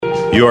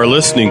You are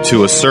listening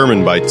to a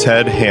sermon by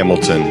Ted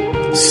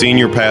Hamilton,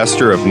 Senior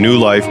Pastor of New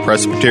Life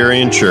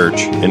Presbyterian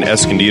Church in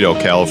Escondido,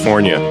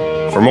 California.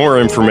 For more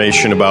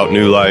information about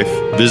New Life,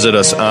 visit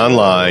us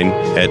online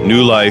at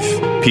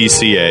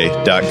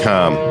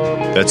newlifepca.com.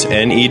 That's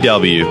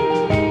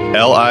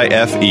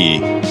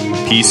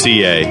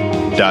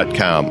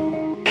NEWLIFEPCA.com.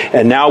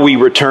 And now we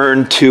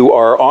return to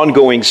our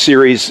ongoing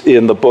series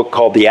in the book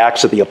called The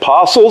Acts of the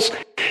Apostles.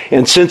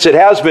 And since it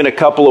has been a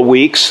couple of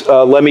weeks,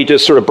 let me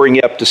just sort of bring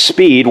you up to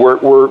speed.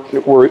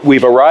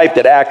 We've arrived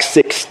at Acts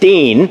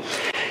 16.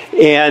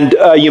 And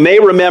you may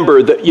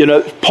remember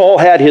that, Paul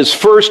had his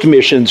first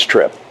missions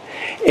trip.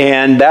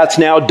 And that's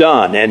now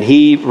done. And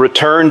he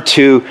returned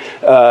to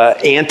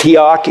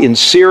Antioch in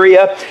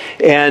Syria.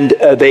 And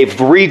they've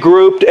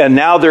regrouped. And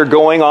now they're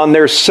going on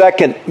their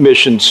second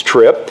missions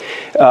trip.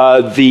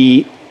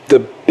 The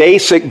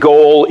basic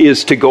goal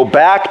is to go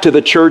back to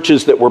the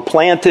churches that were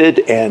planted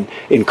and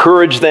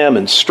encourage them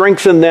and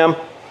strengthen them.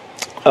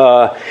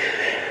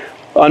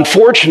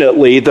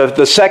 Unfortunately,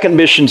 the second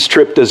missions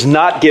trip does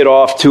not get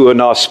off to an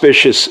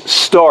auspicious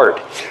start.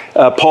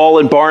 Paul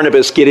and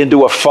Barnabas get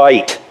into a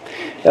fight.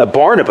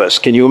 Barnabas,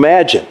 can you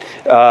imagine?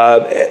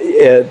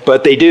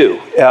 But they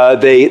do.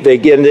 They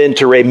get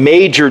into a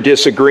major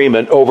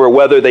disagreement over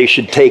whether they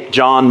should take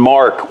John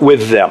Mark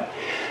with them.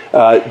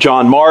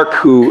 John Mark,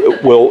 who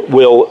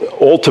will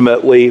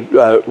ultimately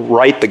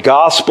write the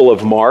Gospel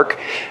of Mark,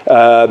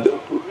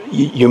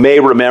 you may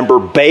remember,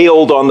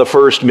 bailed on the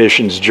first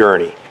missions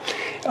journey.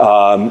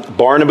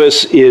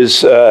 Barnabas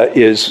is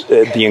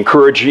the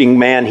encouraging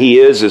man he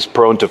is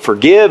prone to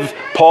forgive.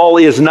 Paul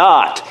is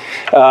not.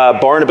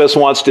 Barnabas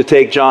wants to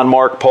take John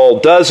Mark.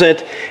 Paul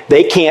doesn't.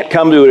 They can't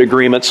come to an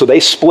agreement, so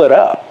they split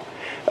up.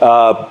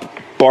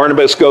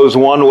 Barnabas goes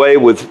one way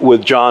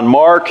with John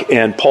Mark,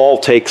 and Paul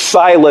takes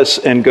Silas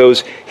and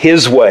goes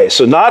his way.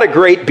 So not a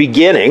great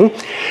beginning.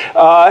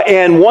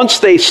 And once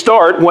they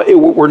start,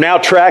 we're now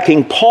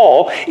tracking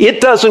Paul.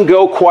 It doesn't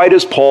go quite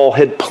as Paul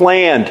had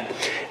planned.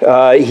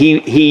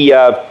 He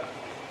had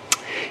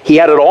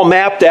it all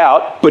mapped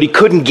out, but he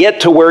couldn't get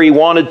to where he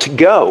wanted to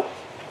go.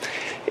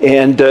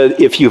 And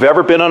if you've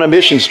ever been on a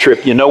missions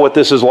trip, you know what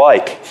this is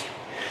like.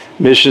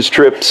 Missions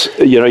trips,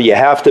 you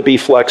have to be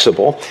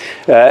flexible.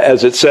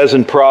 As it says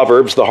in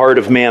Proverbs, the heart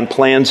of man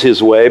plans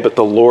his way, but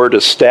the Lord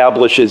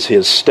establishes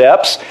his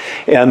steps.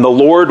 And the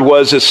Lord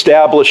was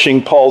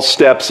establishing Paul's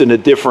steps in a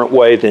different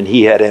way than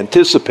he had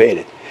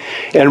anticipated.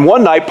 And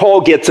one night,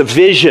 Paul gets a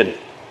vision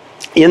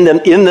in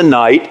the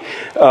night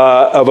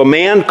of a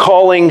man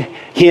calling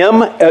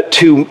him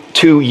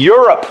to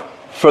Europe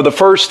for the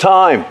first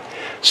time,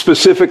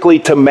 specifically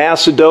to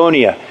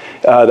Macedonia.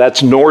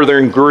 That's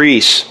northern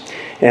Greece.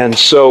 And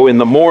so in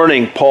the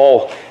morning,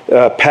 Paul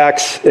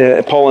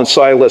and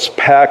Silas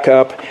pack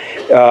up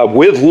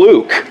with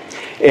Luke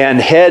and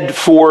head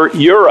for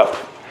Europe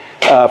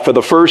for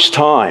the first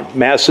time,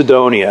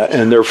 Macedonia.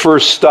 And their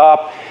first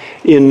stop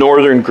in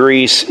northern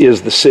Greece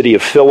is the city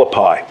of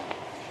Philippi.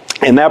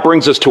 And that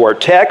brings us to our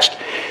text,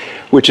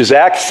 which is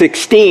Acts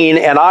 16.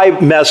 And I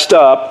messed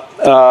up.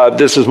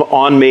 This is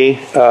on me.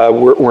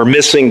 We're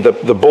missing,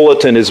 the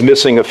bulletin is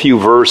missing a few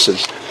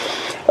verses.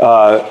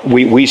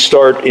 We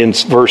start in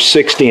verse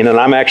 16, and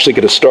I'm actually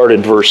going to start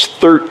in verse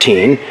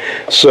 13.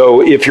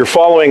 So if you're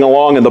following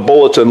along in the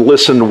bulletin,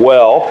 listen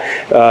well.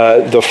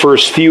 The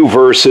first few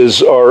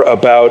verses are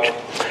about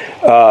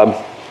a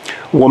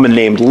woman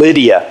named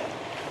Lydia.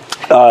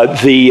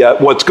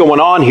 What's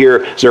going on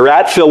here is they're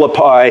at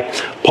Philippi.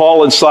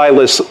 Paul and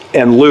Silas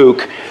and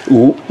Luke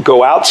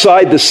go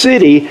outside the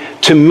city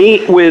to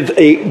meet with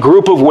a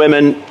group of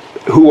women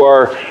who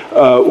are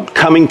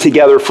coming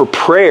together for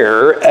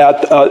prayer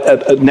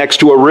at next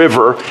to a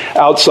river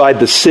outside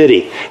the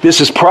city.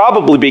 This is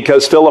probably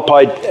because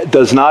Philippi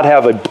does not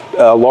have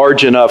a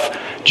large enough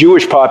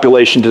Jewish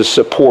population to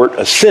support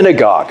a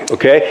synagogue.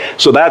 Okay,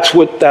 so that's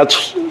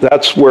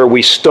where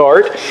we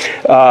start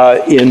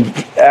in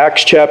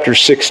Acts chapter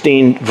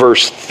 16,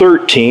 verse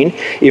 13.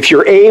 If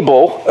you're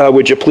able,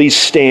 would you please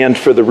stand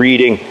for the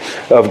reading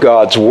of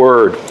God's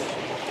word?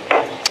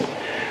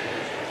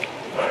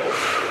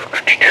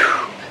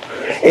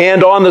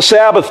 And on the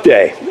Sabbath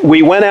day,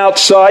 we went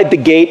outside the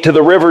gate to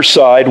the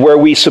riverside where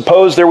we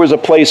supposed there was a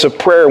place of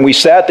prayer, and we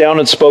sat down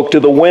and spoke to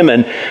the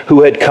women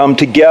who had come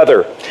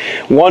together.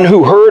 One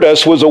who heard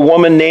us was a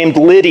woman named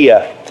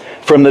Lydia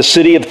from the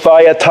city of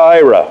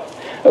Thyatira,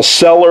 a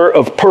seller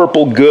of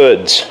purple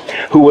goods,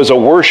 who was a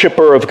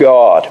worshiper of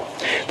God.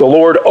 The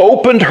Lord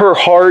opened her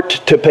heart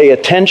to pay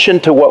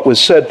attention to what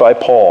was said by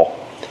Paul.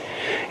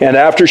 And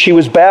after she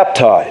was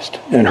baptized,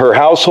 and her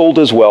household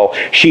as well,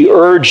 she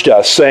urged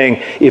us,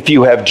 saying, "If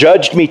you have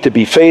judged me to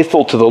be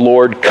faithful to the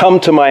Lord, come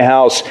to my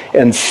house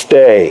and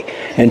stay."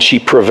 And she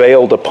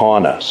prevailed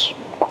upon us.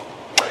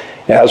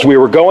 As we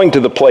were going to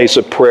the place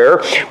of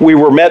prayer, we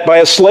were met by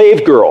a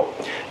slave girl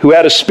who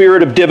had a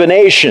spirit of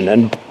divination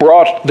and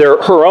brought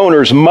her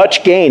owners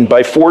much gain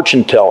by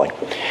fortune telling.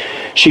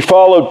 She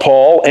followed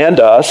Paul and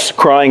us,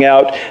 crying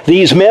out,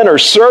 "These men are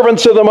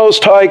servants of the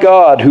Most High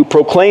God, who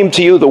proclaim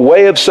to you the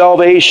way of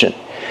salvation."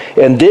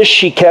 And this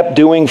she kept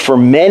doing for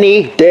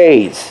many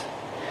days.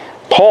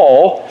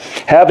 Paul,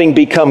 having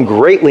become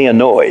greatly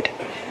annoyed,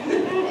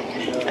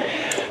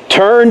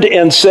 turned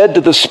and said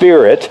to the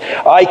spirit,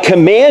 I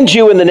command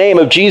you in the name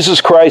of Jesus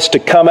Christ to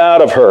come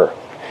out of her.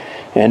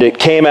 And it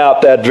came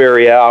out that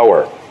very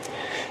hour.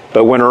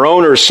 But when her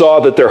owners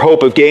saw that their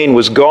hope of gain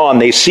was gone,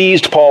 they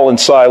seized Paul and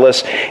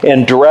Silas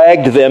and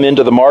dragged them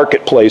into the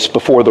marketplace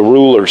before the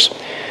rulers.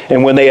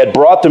 And when they had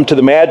brought them to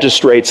the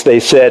magistrates, they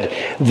said,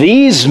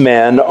 These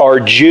men are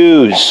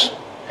Jews,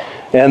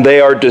 and they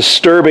are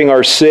disturbing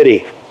our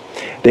city.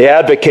 They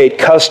advocate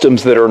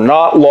customs that are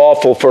not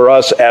lawful for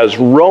us as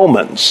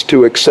Romans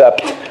to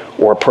accept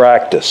or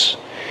practice.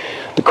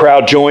 The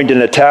crowd joined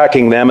in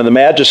attacking them, and the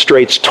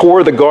magistrates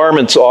tore the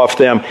garments off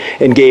them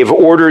and gave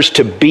orders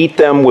to beat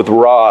them with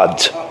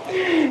rods.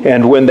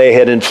 And when they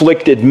had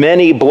inflicted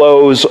many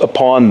blows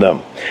upon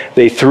them,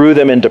 they threw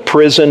them into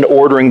prison,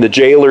 ordering the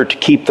jailer to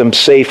keep them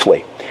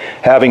safely.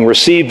 Having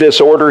received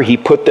this order, he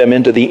put them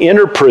into the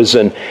inner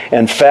prison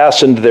and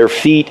fastened their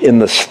feet in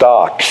the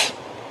stocks.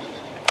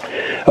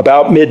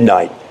 About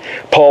midnight,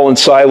 Paul and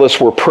Silas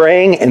were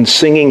praying and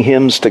singing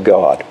hymns to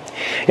God.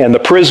 And the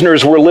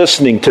prisoners were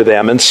listening to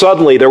them. And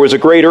suddenly there was a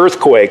great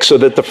earthquake, so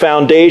that the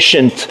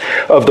foundations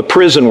of the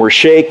prison were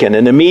shaken.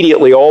 And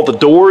immediately all the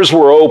doors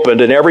were opened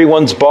and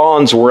everyone's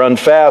bonds were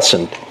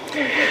unfastened.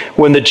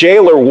 When the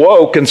jailer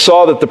woke and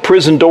saw that the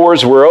prison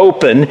doors were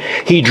open,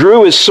 he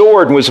drew his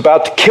sword and was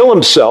about to kill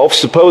himself,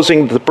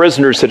 supposing that the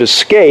prisoners had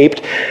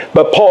escaped.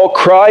 But Paul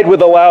cried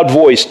with a loud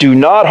voice, Do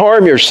not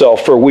harm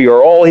yourself, for we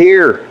are all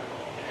here.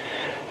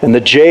 And the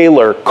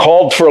jailer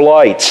called for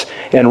lights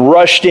and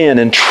rushed in,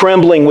 and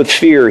trembling with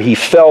fear, he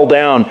fell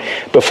down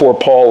before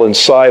Paul and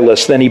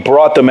Silas. Then he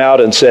brought them out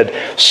and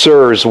said,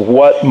 Sirs,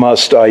 what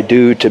must I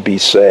do to be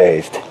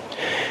saved?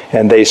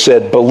 And they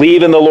said,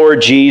 Believe in the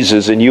Lord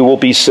Jesus, and you will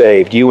be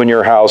saved, you and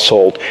your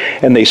household.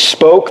 And they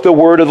spoke the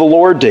word of the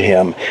Lord to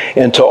him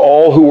and to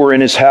all who were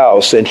in his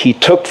house. And he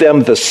took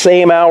them the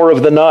same hour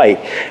of the night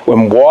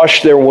and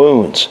washed their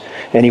wounds.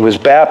 And he was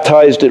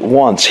baptized at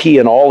once, he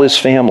and all his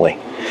family.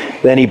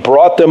 Then he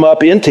brought them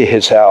up into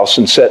his house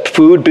and set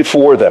food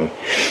before them.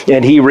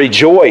 And he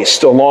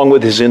rejoiced along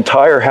with his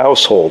entire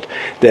household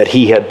that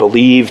he had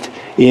believed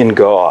in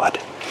God.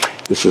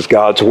 This is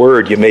God's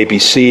word. You may be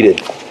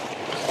seated.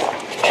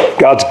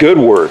 God's good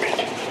word.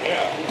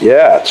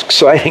 Yeah, it's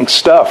exciting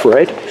stuff,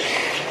 right?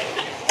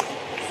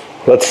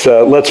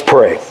 Let's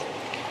pray.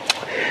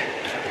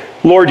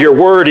 Lord, your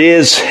word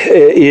is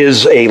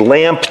a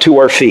lamp to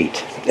our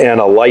feet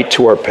and a light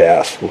to our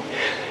path.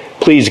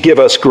 Please give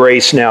us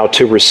grace now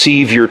to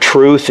receive your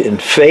truth in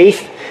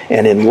faith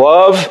and in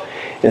love,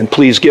 and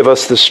please give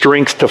us the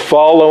strength to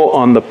follow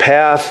on the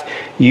path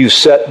you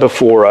set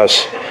before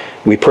us.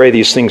 We pray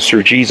these things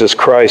through Jesus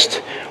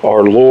Christ,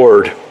 our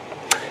Lord.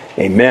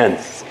 Amen.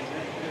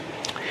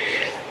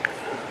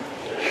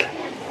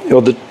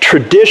 The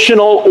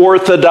traditional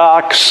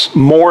Orthodox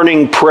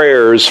morning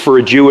prayers for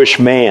a Jewish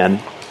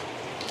man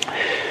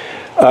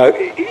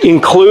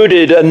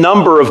included a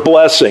number of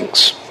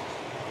blessings.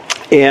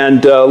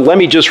 And let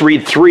me just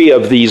read 3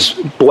 of these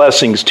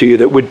blessings to you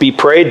that would be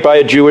prayed by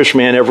a Jewish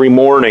man every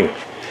morning.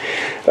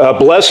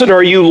 Blessed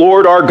are you,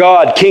 Lord our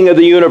God, King of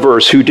the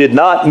universe, who did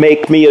not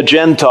make me a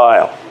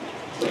Gentile.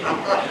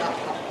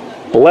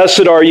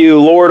 Blessed are you,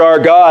 Lord our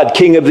God,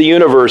 King of the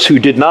universe, who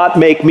did not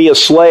make me a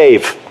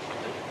slave.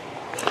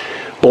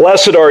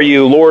 Blessed are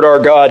you, Lord our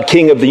God,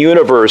 King of the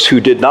universe, who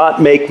did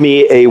not make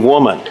me a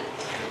woman.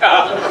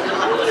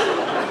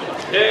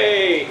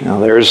 Now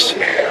there's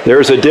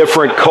a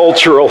different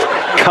cultural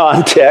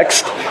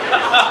context.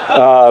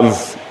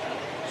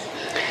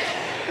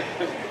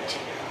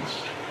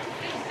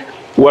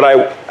 What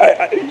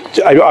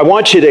I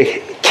want you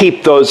to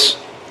keep those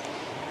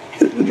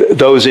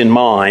in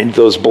mind,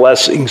 those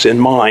blessings in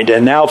mind,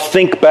 and now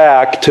think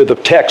back to the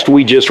text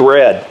we just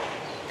read.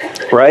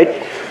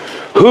 Right?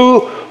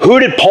 Who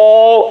did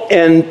Paul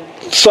and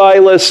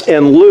Silas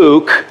and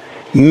Luke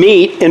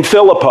meet in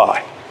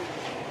Philippi?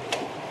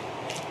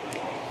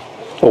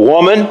 A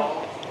woman,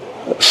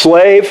 a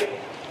slave,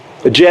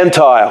 a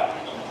Gentile.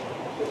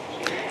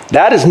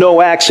 That is no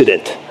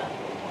accident,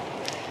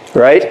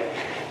 right?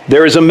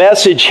 There is a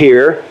message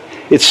here.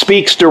 It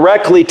speaks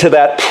directly to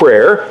that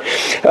prayer.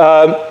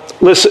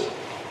 Listen,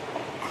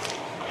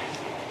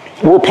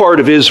 we're part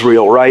of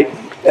Israel, right?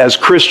 As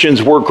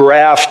Christians, we're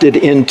grafted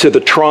into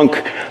the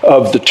trunk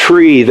of the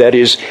tree that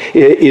is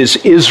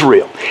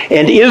Israel.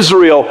 And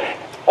Israel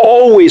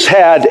always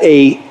had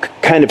a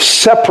kind of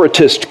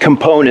separatist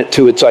component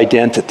to its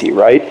identity,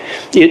 right?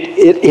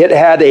 It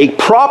had a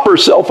proper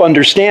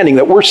self-understanding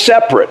that we're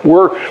separate.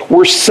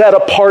 We're set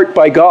apart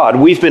by God.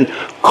 We've been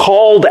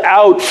called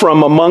out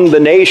from among the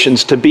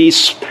nations to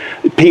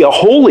be a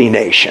holy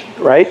nation,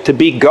 right? To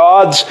be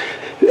God's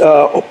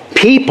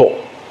people.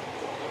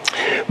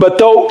 But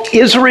though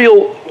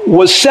Israel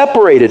was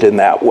separated in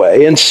that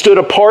way and stood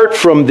apart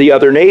from the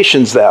other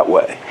nations that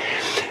way,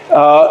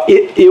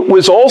 it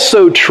was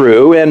also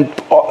true, and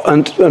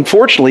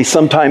unfortunately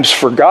sometimes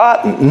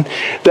forgotten,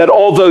 that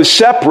although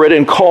separate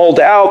and called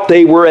out,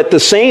 they were at the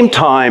same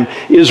time,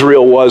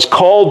 Israel was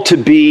called to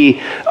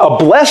be a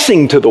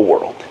blessing to the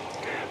world,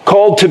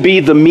 called to be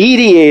the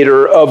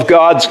mediator of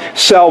God's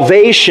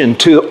salvation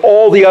to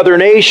all the other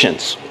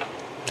nations.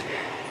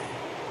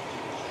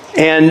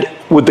 And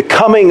with the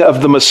coming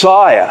of the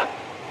Messiah,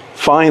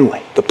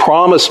 finally, the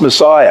promised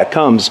Messiah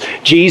comes,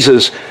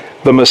 Jesus,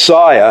 the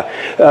Messiah,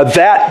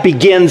 that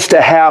begins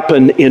to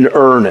happen in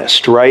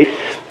earnest, right?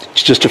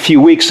 Just a few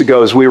weeks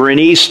ago as we were in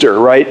Easter,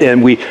 right?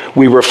 And we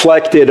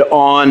reflected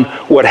on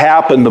what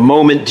happened the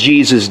moment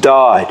Jesus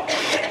died.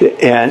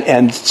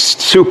 And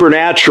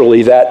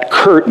supernaturally, that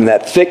curtain,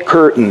 that thick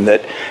curtain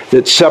that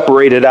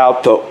separated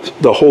out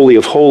the Holy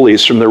of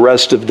Holies from the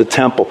rest of the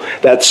temple,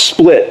 that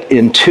split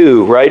in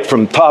two, right?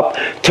 From top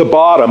to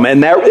bottom.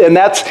 And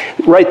that's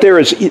right there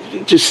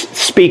it just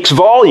speaks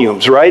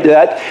volumes, right?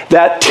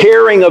 That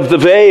tearing of the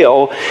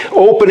veil,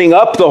 opening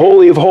up the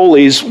Holy of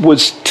Holies,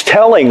 was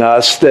telling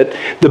us that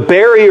the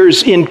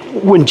barriers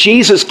when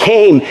Jesus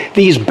came,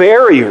 these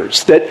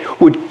barriers that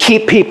would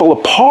keep people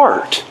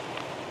apart,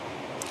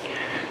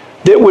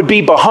 that would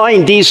be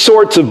behind these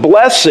sorts of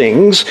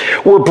blessings,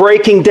 were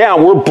breaking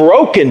down, were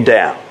broken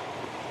down.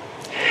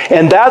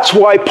 And that's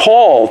why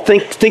Paul,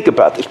 think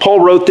about this. Paul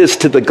wrote this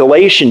to the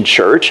Galatian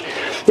church.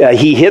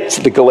 He hits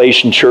the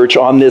Galatian church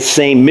on this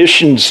same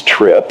missions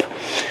trip.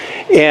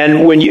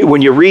 And when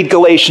you read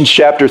Galatians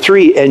chapter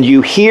 3 and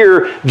you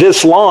hear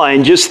this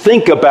line, just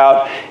think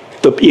about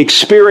the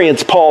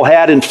experience Paul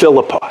had in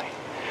Philippi.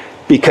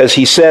 Because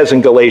he says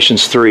in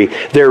Galatians 3,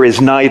 there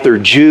is neither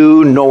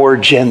Jew nor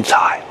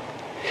Gentile.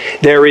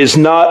 There is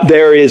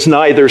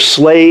neither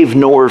slave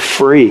nor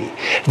free.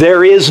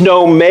 There is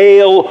no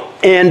male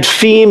and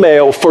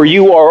female, for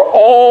you are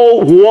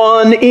all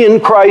one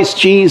in Christ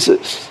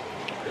Jesus.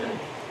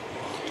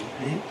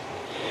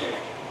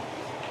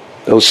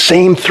 Those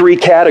same three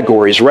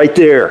categories right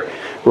there,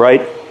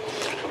 right?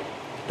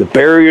 The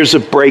barriers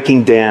of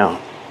breaking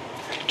down: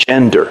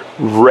 gender,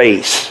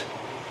 race,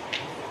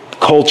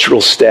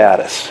 cultural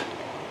status.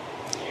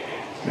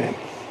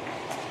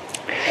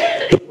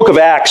 The book of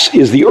Acts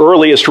is the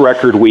earliest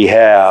record we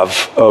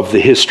have of the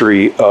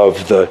history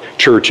of the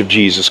Church of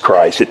Jesus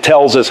Christ. It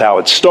tells us how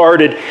it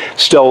started,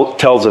 still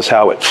tells us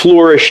how it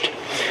flourished,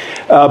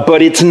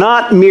 but it's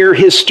not mere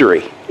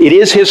history. It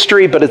is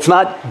history, but it's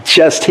not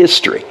just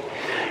history,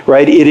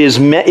 right? It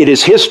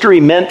is history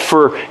meant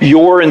for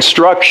your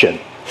instruction.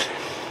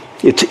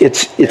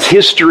 It's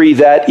history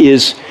that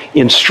is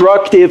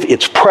instructive,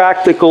 it's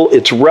practical,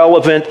 it's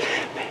relevant,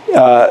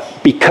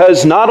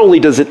 because not only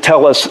does it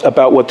tell us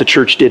about what the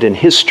church did in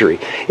history,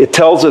 it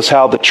tells us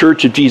how the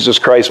Church of Jesus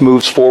Christ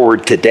moves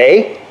forward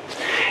today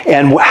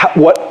and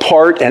what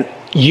part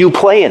you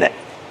play in it.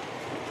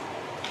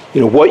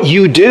 You know, what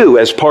you do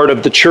as part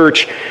of the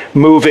church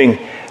moving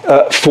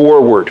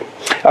forward.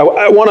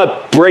 I want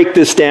to break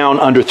this down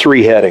under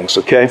three headings,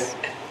 okay?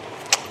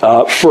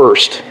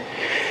 First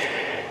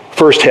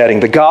heading,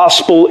 the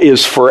gospel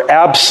is for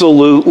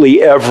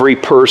absolutely every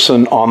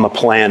person on the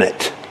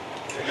planet.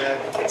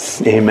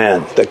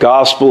 Amen. The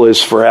gospel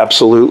is for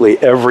absolutely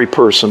every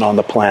person on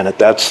the planet.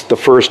 That's the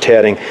first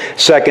heading.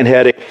 Second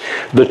heading,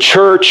 the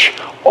church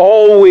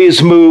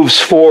always moves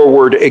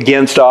forward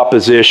against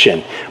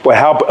opposition. Boy,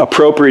 how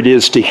appropriate it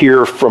is to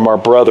hear from our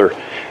brother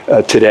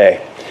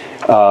today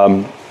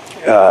on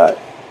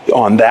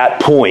that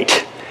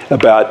point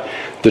about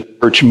the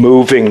church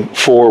moving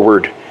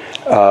forward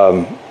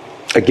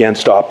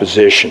against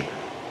opposition.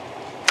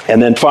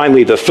 And then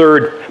finally, the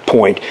third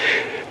point,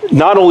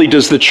 not only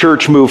does the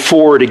church move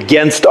forward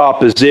against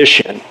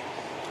opposition,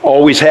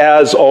 always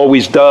has,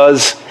 always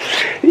does,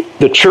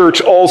 the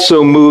church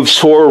also moves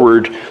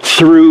forward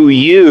through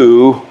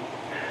you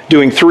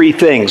doing three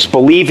things: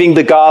 believing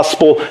the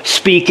gospel,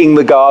 speaking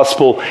the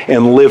gospel,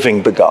 and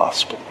living the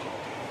gospel.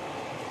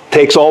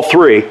 Takes all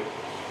three.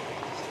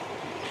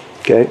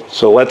 Okay,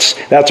 so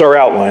that's our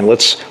outline.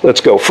 Let's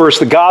go. First,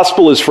 the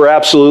gospel is for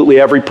absolutely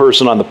every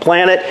person on the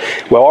planet.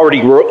 We already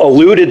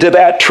alluded to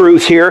that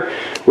truth here,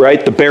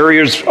 right? The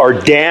barriers are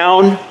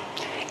down.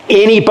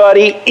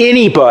 Anybody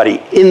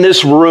in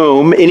this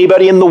room,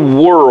 anybody in the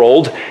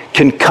world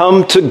can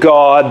come to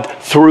God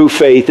through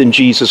faith in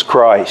Jesus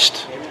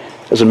Christ.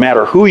 Doesn't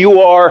matter who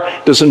you are,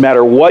 doesn't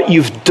matter what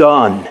you've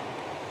done.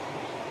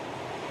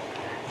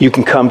 You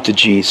can come to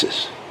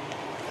Jesus.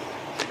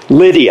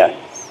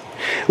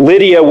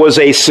 Lydia was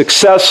a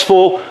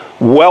successful,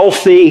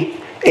 wealthy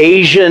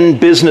Asian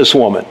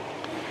businesswoman.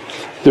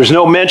 There's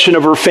no mention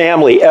of her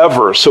family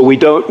ever, so we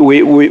don't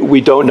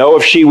know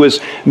if she was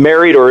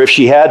married or if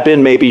she had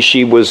been. Maybe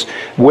she was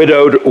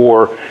widowed,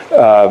 or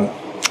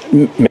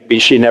maybe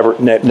she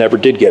never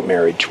did get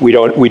married. We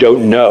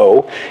don't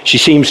know. She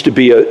seems to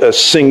be a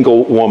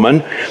single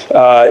woman.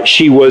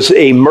 She was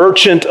a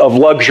merchant of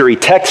luxury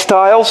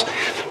textiles,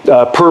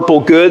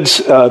 purple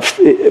goods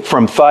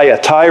from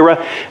Thyatira.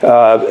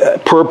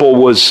 Purple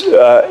was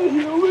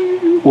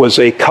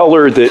a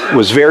color that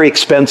was very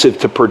expensive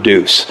to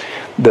produce.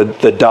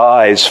 the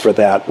dyes for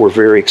that were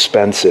very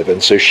expensive.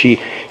 And so she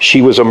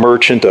was a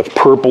merchant of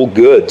purple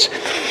goods.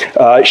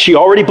 She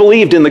already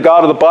believed in the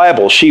God of the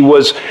Bible. She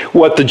was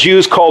what the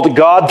Jews called a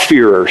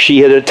God-fearer. She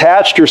had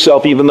attached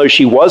herself, even though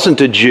she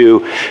wasn't a Jew,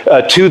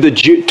 to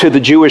the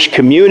Jewish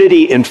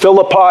community in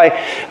Philippi.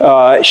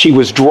 She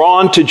was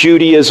drawn to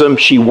Judaism.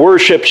 She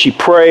worshiped. She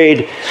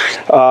prayed.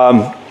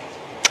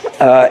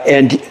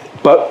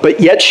 But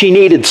yet she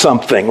needed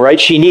something, right?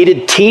 She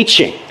needed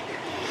teaching.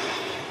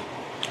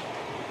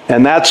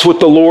 And that's what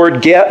the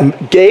Lord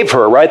gave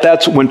her, right?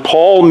 That's when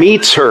Paul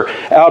meets her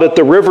out at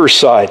the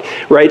riverside,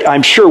 right?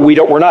 I'm sure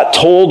we're not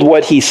told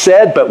what he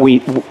said, but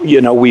we've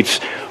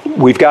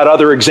got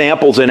other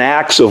examples in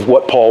Acts of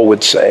what Paul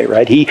would say,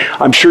 right? He,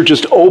 I'm sure,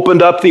 just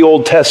opened up the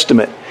Old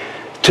Testament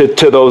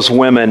to those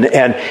women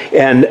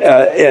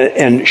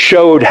and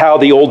showed how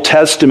the Old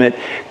Testament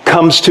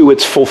comes to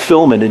its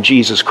fulfillment in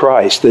Jesus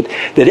Christ. That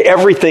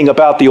everything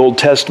about the Old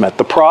Testament,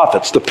 the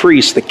prophets, the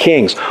priests, the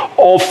kings,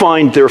 all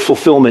find their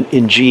fulfillment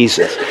in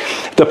Jesus.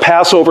 The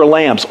Passover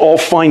lambs all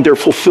find their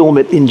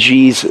fulfillment in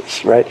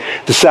Jesus, right?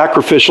 The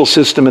sacrificial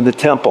system in the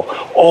temple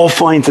all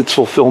finds its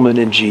fulfillment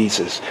in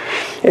Jesus.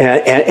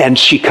 And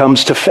she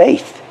comes to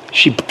faith.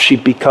 She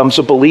becomes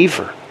a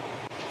believer.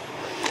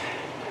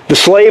 The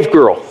slave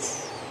girl,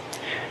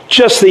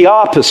 just the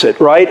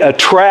opposite, right? A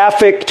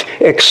trafficked,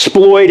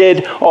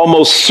 exploited,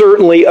 almost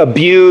certainly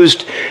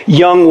abused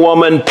young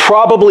woman,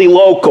 probably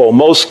local.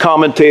 Most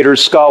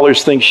commentators,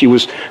 scholars think she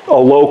was a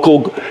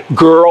local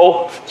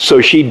girl,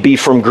 so she'd be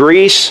from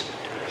Greece.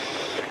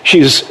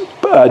 She's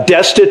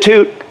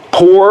destitute,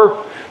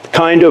 poor,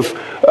 kind of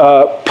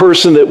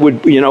person that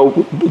would,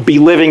 be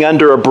living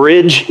under a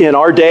bridge in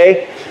our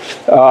day.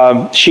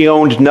 She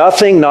owned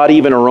nothing, not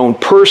even her own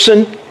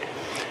person.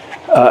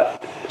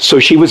 So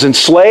she was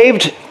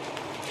enslaved.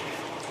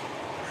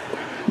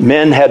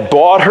 Men had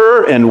bought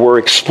her and were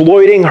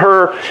exploiting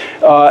her,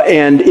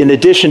 and in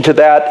addition to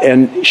that,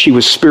 and she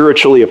was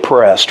spiritually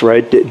oppressed,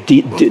 right?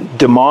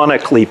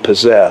 Demonically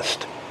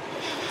possessed.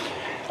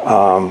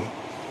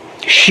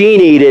 She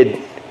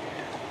needed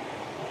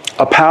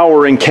a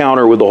power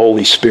encounter with the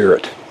Holy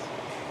Spirit,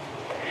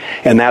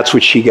 and that's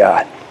what she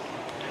got,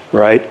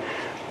 right?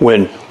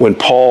 When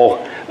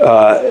Paul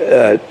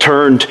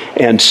turned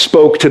and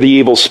spoke to the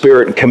evil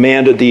spirit and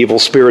commanded the evil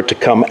spirit to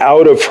come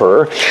out of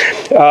her.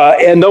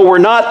 And though we're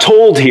not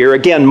told here,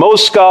 again,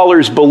 most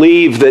scholars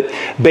believe that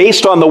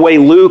based on the way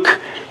Luke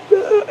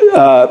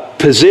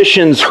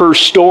positions her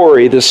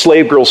story, the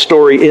slave girl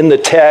story in the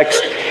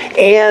text,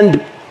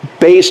 and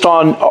based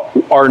on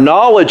our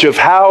knowledge of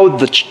how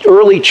the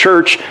early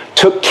church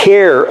took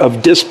care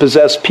of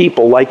dispossessed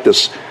people like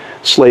this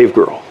slave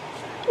girl,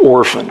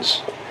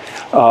 orphans.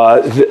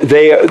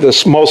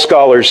 Most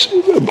scholars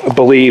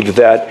believe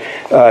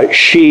that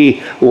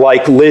she,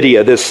 like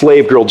Lydia, this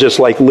slave girl, just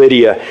like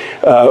Lydia,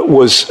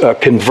 was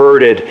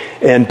converted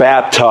and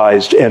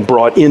baptized and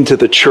brought into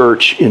the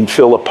church in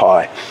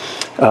Philippi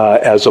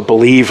as a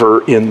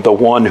believer in the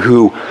one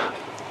who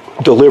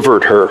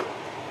delivered her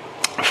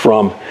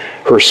from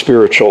her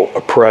spiritual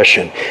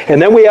oppression.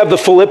 And then we have the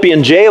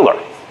Philippian jailer,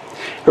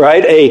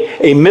 right?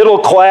 A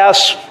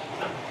middle-class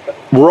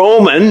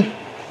Roman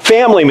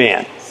family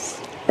man.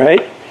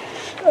 Right?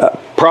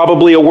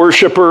 Probably a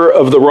worshiper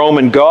of the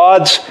Roman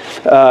gods.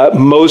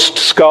 Most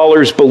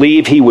scholars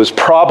believe he was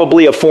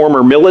probably a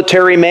former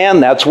military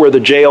man. That's where the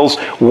jails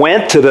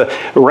went, to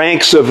the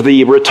ranks of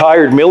the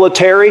retired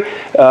military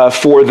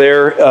for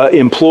their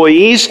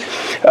employees.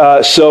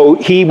 So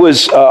he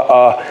was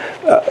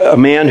a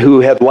man who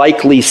had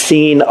likely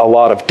seen a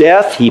lot of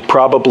death. He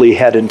probably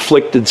had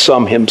inflicted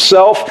some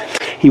himself.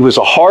 He was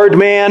a hard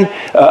man,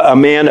 a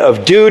man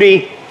of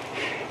duty.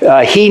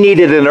 He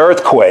needed an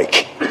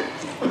earthquake,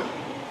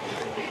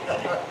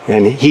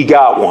 and he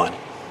got one.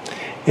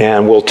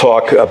 And we'll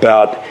talk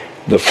about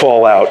the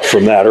fallout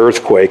from that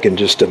earthquake in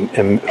just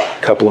a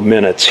couple of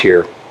minutes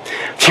here.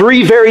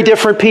 Three very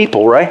different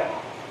people, right?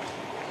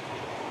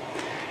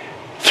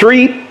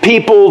 Three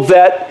people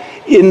that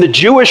in the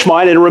Jewish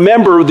mind, and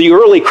remember the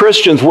early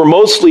Christians were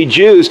mostly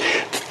Jews,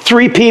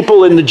 three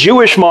people in the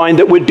Jewish mind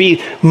that would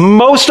be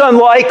most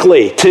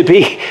unlikely to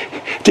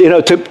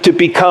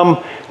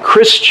become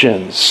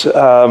Christians,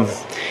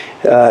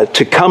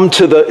 to come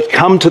to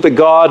the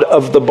God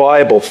of the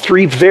Bible.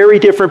 Three very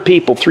different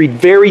people, three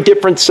very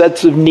different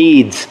sets of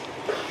needs.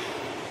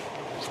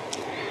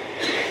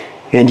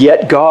 And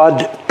yet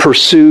God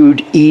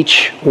pursued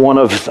each one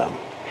of them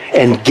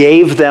and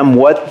gave them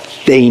what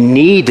they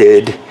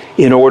needed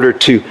in order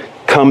to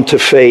come to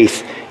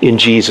faith in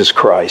Jesus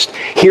Christ.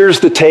 Here's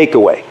the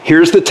takeaway.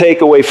 Here's the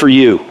takeaway for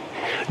you.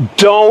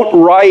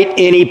 Don't write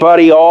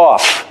anybody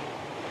off.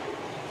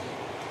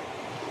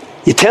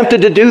 You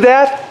tempted to do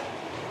that?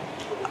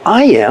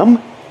 I am.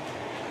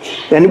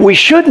 And we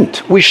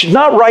shouldn't. We should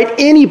not write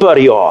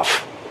anybody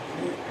off.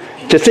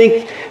 To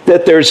think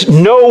that there's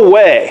no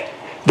way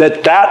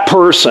that that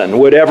person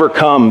would ever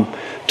come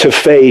to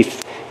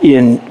faith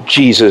in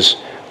Jesus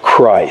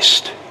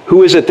Christ.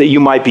 Who is it that you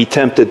might be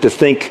tempted to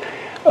think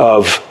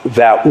of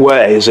that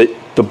way? Is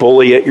it the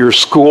bully at your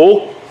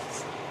school?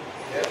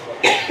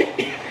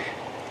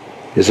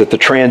 Is it the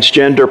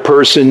transgender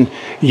person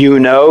you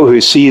know who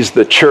sees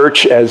the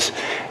church as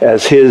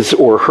his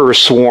or her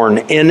sworn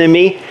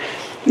enemy?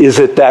 Is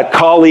it that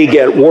colleague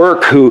at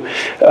work who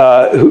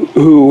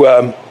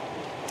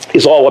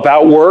is all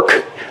about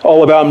work,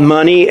 all about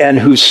money, and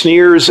who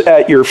sneers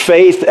at your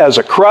faith as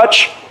a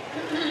crutch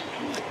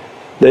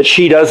that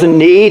she doesn't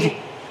need?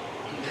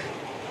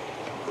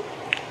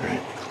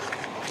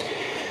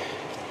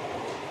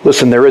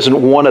 Listen, there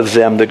isn't one of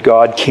them that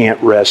God can't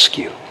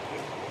rescue.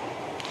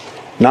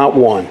 Not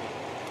one.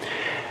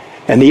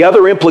 And the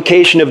other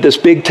implication of this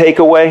big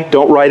takeaway,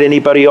 don't write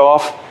anybody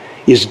off,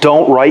 is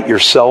don't write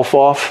yourself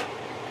off.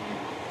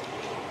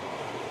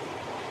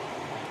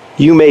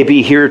 You may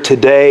be here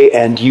today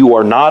and you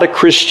are not a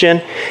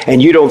Christian,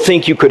 and you don't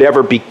think you could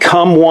ever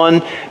become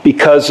one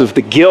because of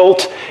the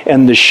guilt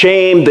and the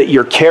shame that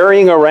you're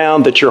carrying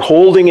around, that you're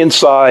holding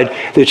inside,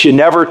 that you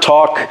never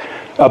talk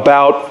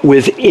about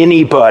with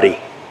anybody.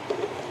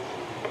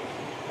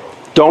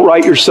 Don't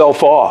write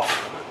yourself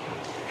off.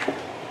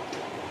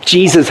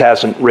 Jesus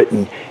hasn't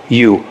written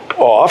you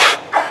off.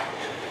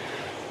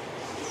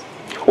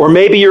 Or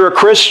maybe you're a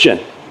Christian,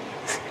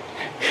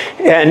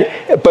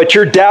 but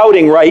you're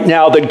doubting right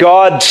now that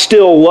God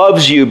still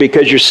loves you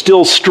because you're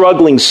still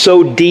struggling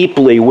so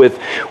deeply with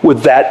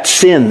that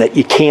sin that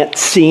you can't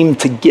seem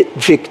to get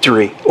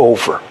victory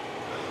over.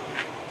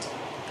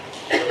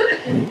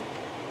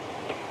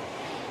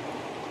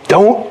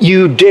 Don't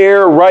you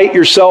dare write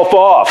yourself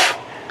off,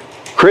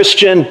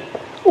 Christian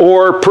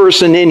or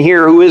person in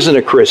here who isn't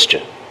a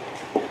Christian.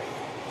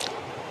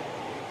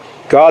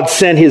 God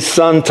sent his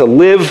Son to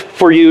live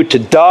for you, to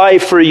die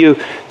for you,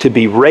 to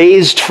be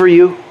raised for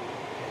you,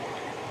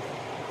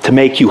 to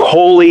make you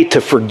holy,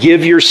 to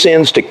forgive your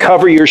sins, to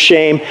cover your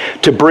shame,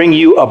 to bring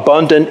you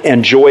abundant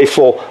and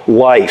joyful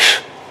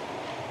life.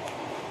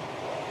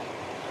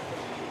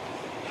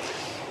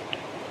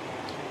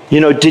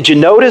 Did you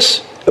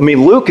notice?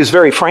 Luke is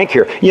very frank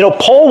here.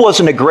 Paul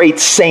wasn't a great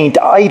saint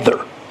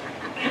either.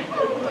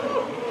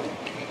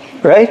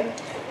 Right?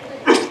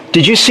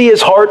 Did you see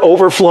his heart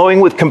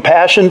overflowing with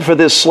compassion for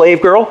this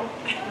slave girl?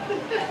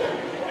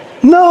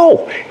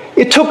 No.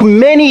 It took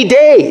many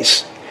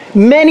days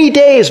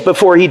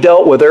before he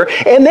dealt with her,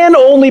 and then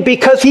only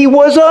because he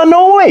was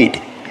annoyed.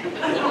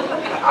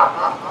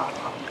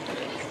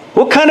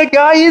 What kind of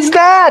guy is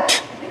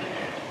that?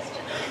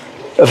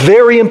 A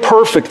very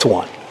imperfect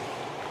one.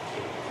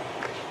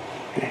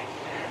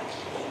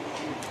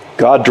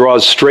 God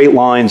draws straight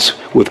lines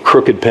with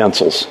crooked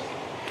pencils,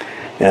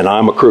 and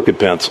I'm a crooked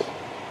pencil.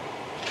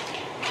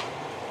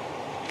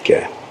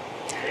 Okay.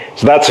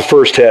 So that's the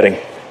first heading.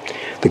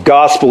 The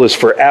gospel is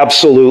for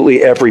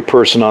absolutely every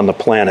person on the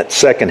planet.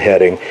 Second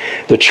heading,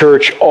 the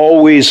church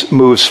always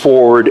moves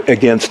forward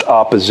against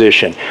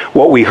opposition.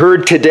 What we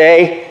heard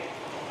today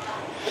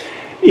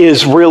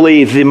is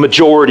really the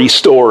majority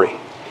story,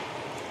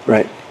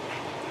 right?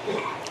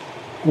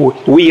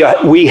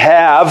 We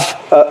have,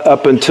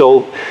 up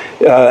until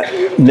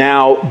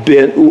now,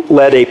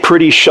 led a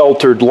pretty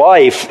sheltered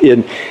life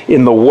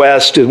in the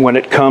West and when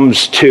it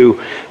comes to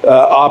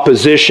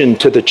opposition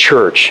to the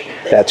church.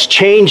 That's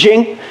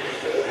changing.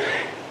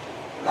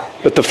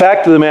 But the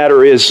fact of the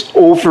matter is,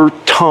 over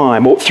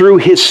time, through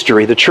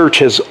history, the church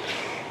has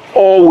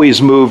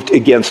always moved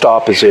against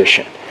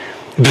opposition.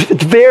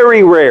 It's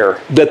very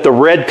rare that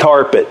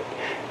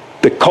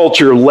the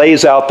culture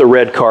lays out the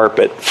red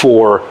carpet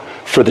for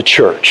the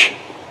church.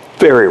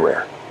 Very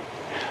rare.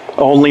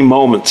 Only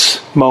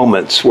moments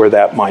where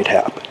that might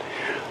happen.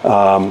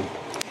 What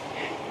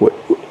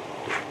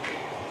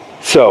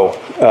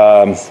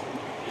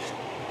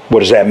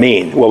does that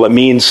mean? Well, it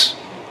means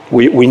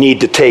we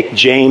need to take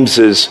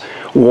James's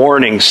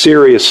warning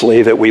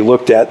seriously that we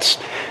looked at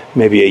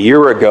maybe a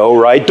year ago,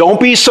 right?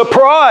 Don't be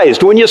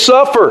surprised when you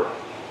suffer.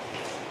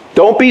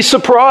 Don't be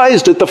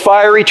surprised at the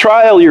fiery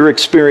trial you're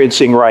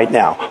experiencing right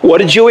now. What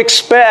did you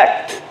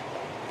expect?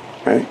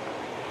 Right?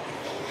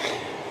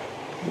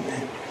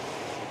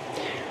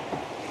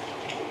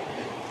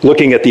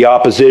 Looking at the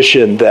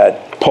opposition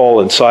that Paul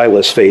and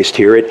Silas faced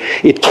here, it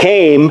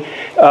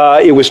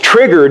was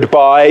triggered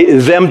by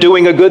them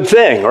doing a good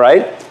thing,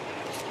 right?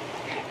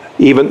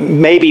 Even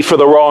maybe for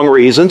the wrong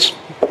reasons,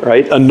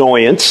 right?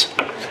 Annoyance.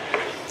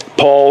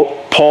 Paul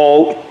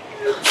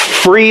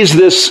frees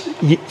this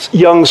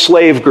young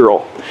slave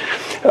girl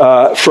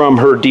from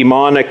her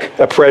demonic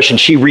oppression.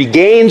 She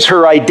regains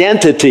her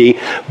identity,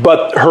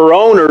 but her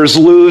owners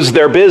lose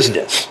their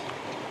business,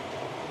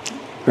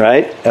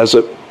 right? As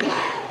a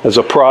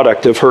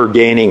product of her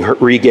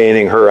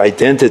regaining her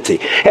identity.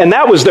 And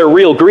that was their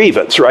real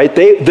grievance, right?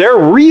 Their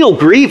real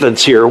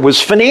grievance here was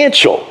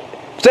financial.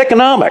 It's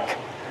economic.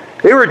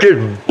 They were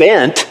just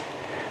bent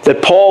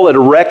that Paul had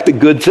wrecked a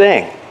good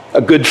thing,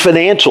 a good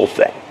financial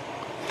thing.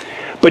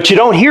 But you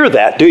don't hear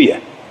that, do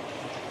you?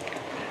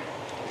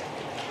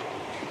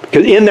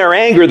 Because in their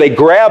anger, they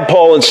grab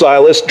Paul and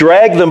Silas,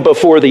 drag them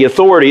before the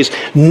authorities.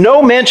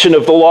 No mention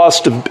of the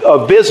loss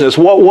of business.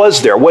 What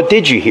was there? What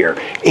did you hear?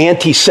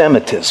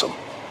 Anti-Semitism.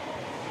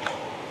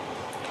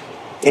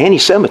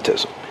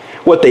 Anti-Semitism.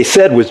 What they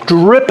said was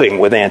dripping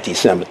with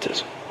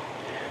anti-Semitism.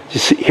 You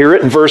hear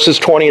it in verses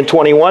 20 and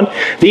 21?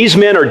 These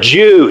men are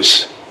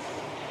Jews,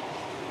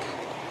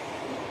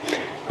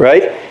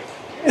 right?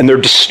 And they're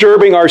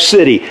disturbing our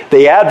city.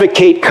 They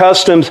advocate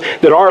customs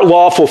that aren't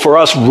lawful for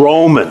us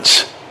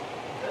Romans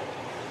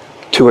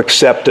to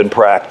accept and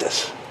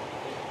practice.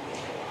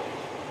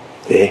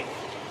 See?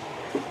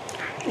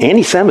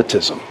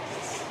 Anti-Semitism.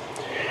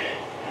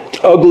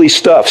 Ugly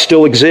stuff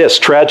still exists.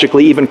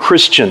 Tragically, even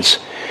Christians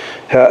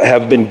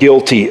have been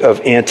guilty of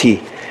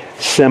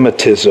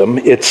anti-Semitism.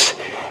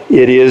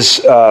 It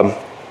is, I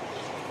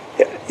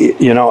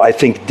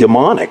think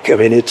demonic. I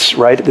mean, it's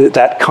right,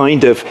 that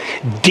kind of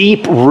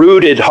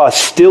deep-rooted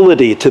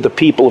hostility to the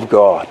people of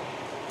God.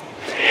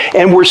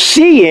 And we're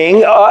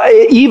seeing,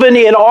 even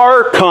in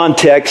our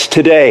context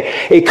today,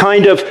 a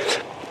kind of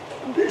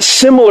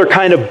similar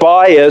kind of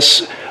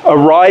bias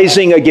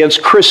arising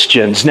against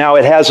Christians. Now,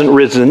 it hasn't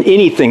risen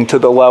anything to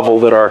the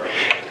level that our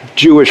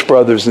Jewish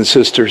brothers and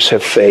sisters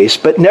have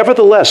faced, but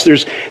nevertheless,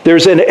 there's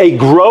a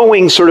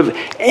growing sort of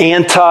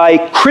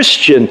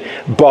anti-Christian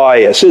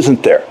bias,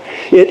 isn't there?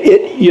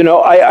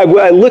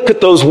 I look at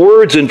those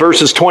words in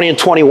verses 20 and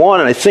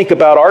 21, and I think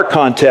about our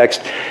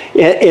context,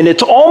 and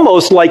it's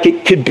almost like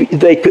it could be.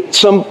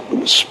 Some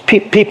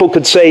people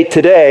could say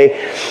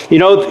today,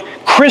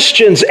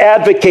 Christians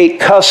advocate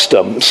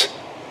customs.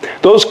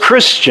 Those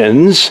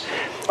Christians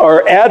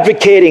are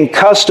advocating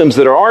customs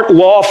that aren't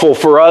lawful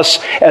for us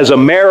as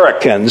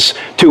Americans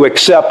to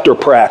accept or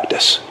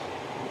practice.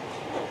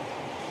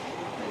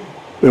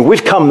 I mean,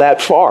 we've come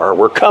that far.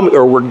 We're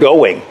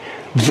going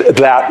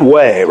that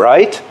way,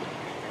 right?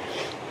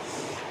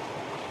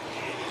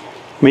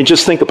 I mean,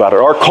 just think about it.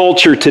 Our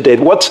culture today,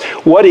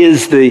 what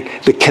is the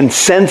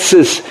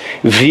consensus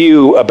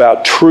view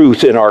about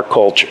truth in our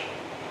culture?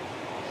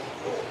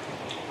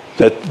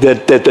 That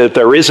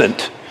there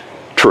isn't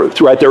truth,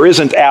 right? There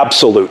isn't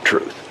absolute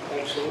truth.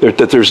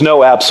 That there's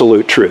no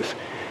absolute truth.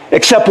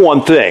 Except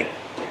one thing.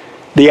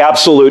 The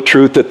absolute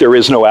truth that there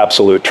is no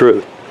absolute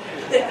truth.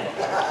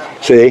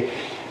 See?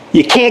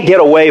 You can't get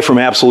away from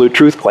absolute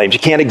truth claims.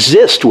 You can't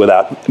exist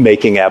without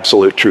making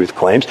absolute truth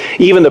claims.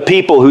 Even the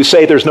people who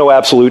say there's no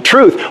absolute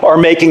truth are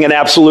making an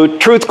absolute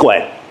truth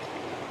claim.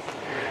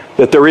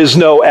 That there is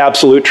no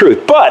absolute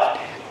truth. But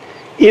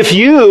if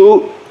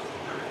you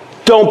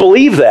don't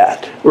believe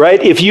that,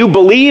 right? If you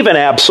believe in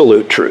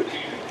absolute truth,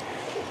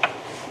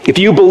 if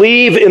you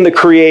believe in the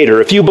Creator,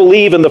 if you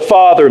believe in the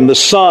Father and the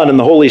Son and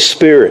the Holy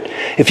Spirit,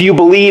 if you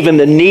believe in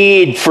the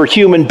need for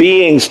human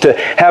beings to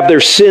have their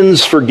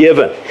sins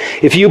forgiven,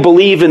 if you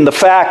believe in the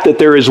fact that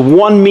there is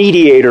one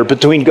mediator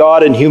between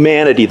God and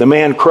humanity, the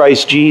man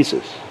Christ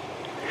Jesus,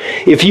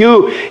 if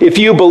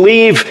you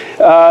believe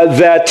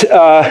that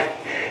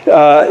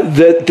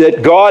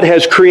God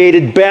has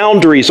created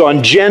boundaries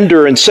on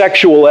gender and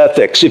sexual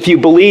ethics, if you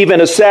believe in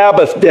a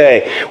Sabbath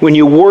day when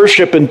you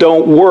worship and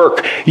don't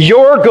work,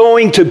 you're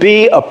going to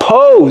be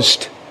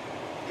opposed.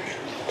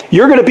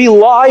 You're going to be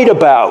lied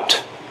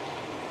about.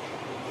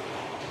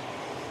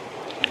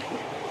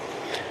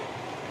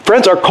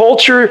 Friends, our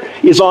culture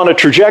is on a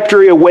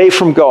trajectory away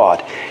from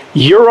God.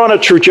 You're on a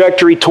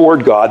trajectory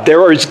toward God.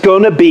 There is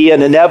going to be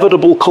an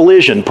inevitable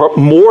collision,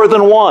 more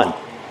than one.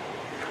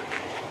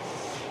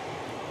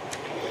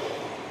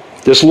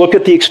 Just look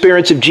at the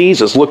experience of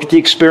Jesus. Look at the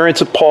experience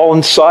of Paul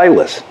and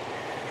Silas.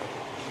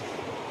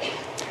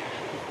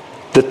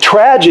 The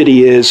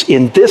tragedy is,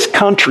 in this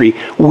country,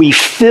 we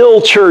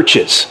fill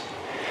churches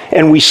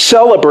and we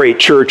celebrate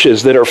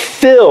churches that are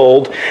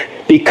filled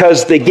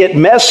because they get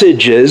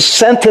messages,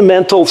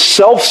 sentimental,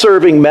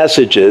 self-serving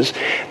messages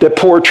that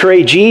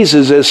portray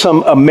Jesus as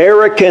some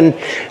American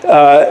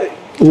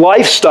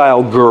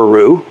lifestyle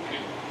guru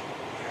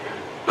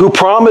who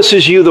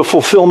promises you the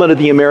fulfillment of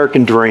the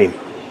American dream.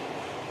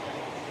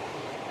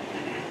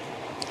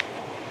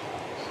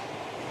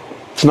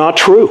 It's not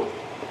true.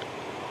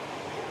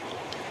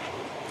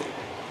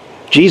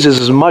 Jesus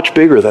is much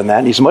bigger than that,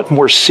 and he's much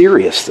more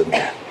serious than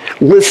that.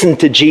 Listen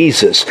to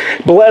Jesus.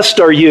 Blessed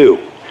are you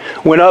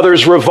when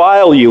others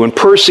revile you and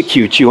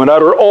persecute you and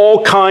utter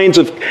all kinds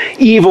of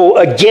evil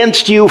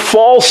against you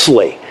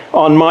falsely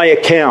on my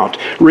account.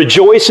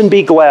 Rejoice and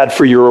be glad,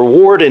 for your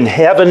reward in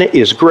heaven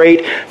is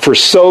great, for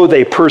so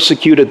they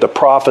persecuted the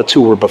prophets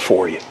who were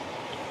before you.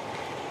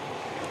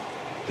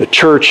 The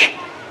church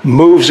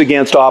moves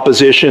against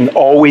opposition,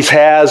 always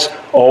has,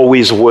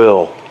 always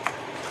will.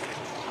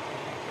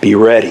 Be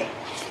ready.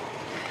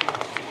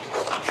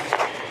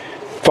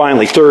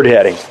 Finally, third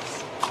heading.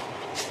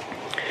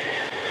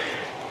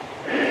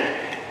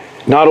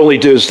 Not only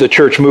does the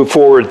church move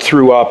forward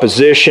through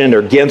opposition or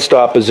against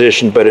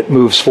opposition, but it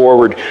moves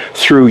forward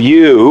through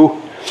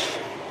you,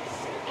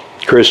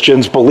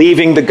 Christians,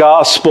 believing the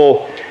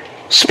gospel,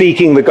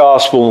 speaking the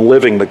gospel, and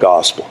living the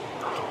gospel.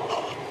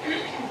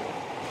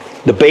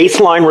 The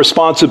baseline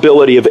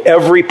responsibility of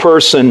every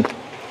person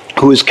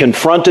who is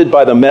confronted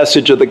by the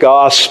message of the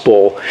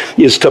gospel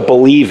is to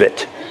believe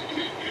it.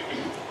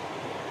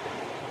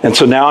 And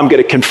so now I'm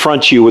going to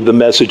confront you with the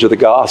message of the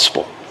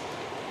gospel.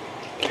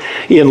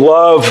 In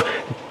love,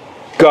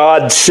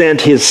 God sent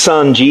his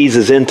Son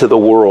Jesus into the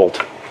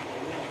world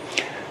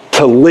to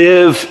to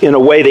live in a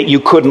way that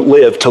you couldn't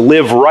live, to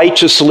live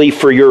righteously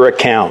for your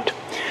account,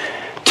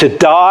 to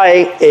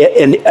die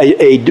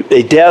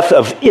a death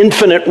of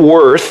infinite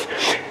worth,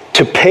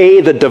 to pay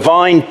the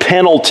divine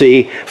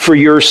penalty for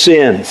your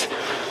sins,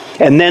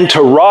 and then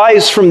to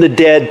rise from the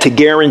dead to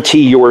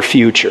guarantee your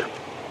future.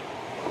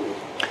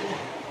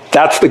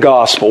 That's the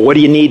gospel. What do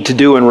you need to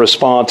do in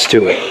response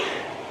to it?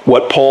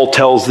 What Paul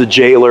tells the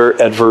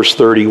jailer at verse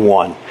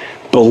 31.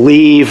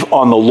 Believe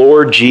on the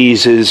Lord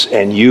Jesus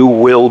and you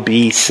will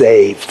be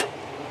saved.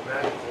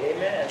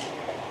 Amen.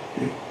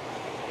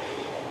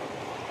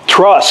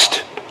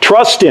 Trust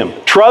Him.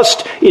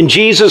 Trust in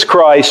Jesus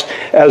Christ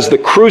as the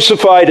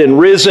crucified and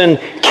risen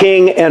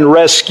King and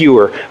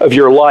Rescuer of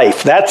your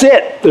life. That's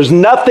it. There's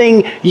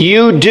nothing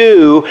you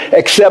do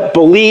except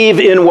believe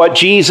in what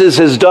Jesus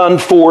has done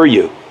for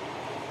you.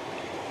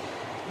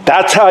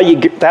 That's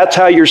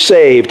how you're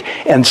saved.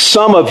 And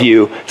some of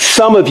you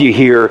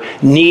here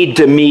need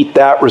to meet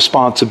that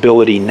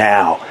responsibility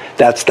now.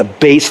 That's the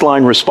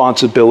baseline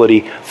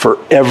responsibility for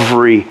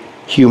every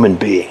human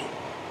being.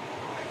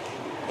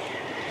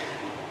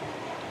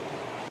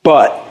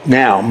 But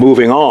now,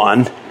 moving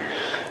on,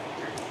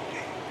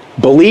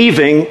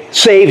 believing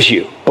saves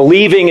you.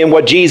 Believing in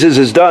what Jesus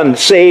has done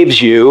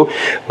saves you,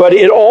 but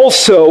it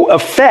also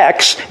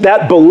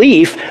that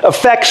belief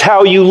affects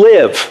how you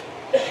live.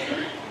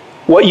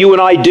 What you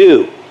and I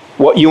do,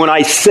 what you and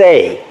I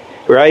say,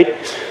 right?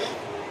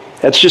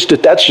 That's just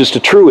a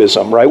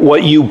truism, right?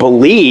 What you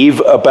believe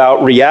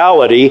about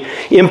reality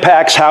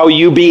impacts how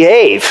you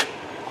behave.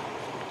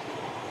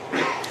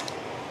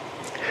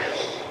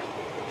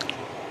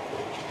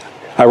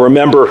 I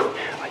remember,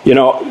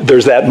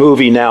 there's that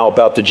movie now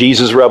about the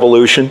Jesus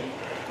Revolution.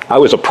 I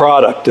was a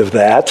product of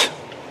that.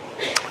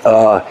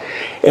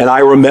 And I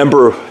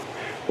remember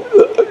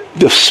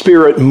the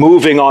Spirit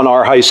moving on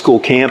our high school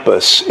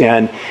campus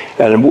and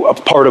a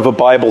part of a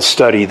Bible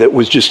study that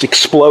was just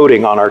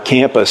exploding on our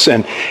campus.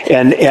 And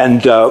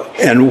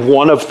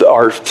one of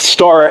our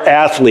star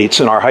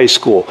athletes in our high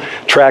school,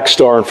 track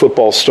star and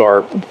football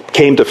star,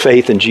 came to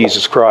faith in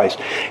Jesus Christ.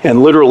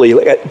 And literally,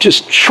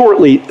 just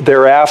shortly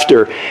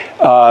thereafter,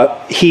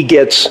 he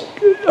gets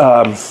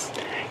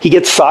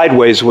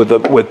sideways with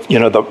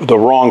the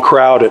wrong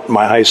crowd at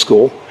my high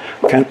school,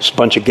 kind of a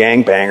bunch of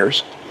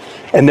gangbangers.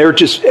 And they're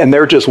just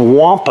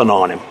whomping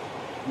on him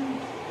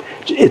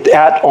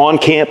on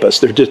campus.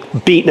 They're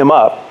just beating him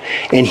up,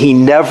 and he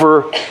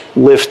never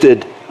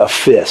lifted a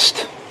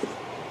fist.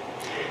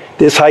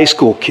 This high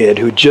school kid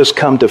who just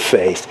come to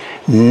faith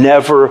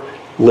never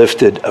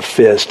lifted a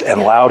fist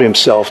and allowed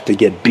himself to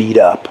get beat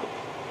up.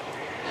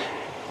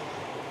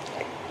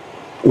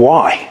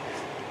 Why?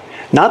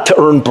 Not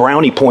to earn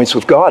brownie points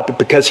with God, but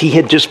because he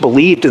had just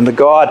believed in the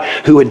God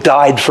who had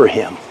died for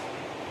him.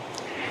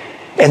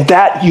 And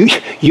that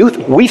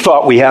we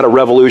thought we had a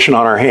revolution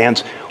on our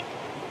hands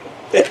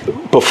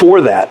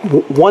before that.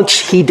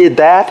 Once he did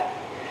that,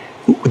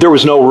 there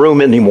was no room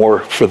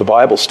anymore for the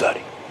Bible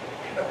study.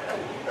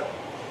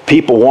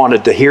 People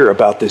wanted to hear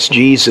about this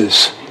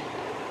Jesus.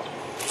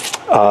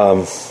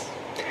 What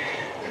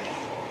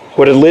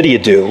did Lydia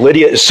do?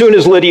 As soon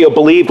as Lydia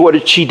believed, what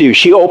did she do?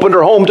 She opened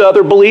her home to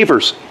other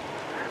believers.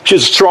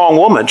 She's a strong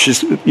woman.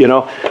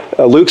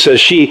 Luke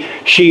says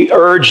she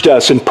urged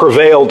us and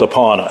prevailed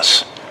upon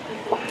us.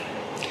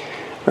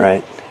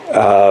 Right?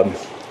 Her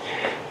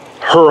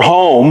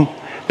home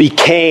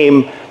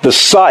became the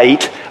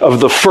site of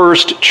the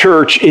first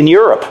church in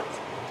Europe.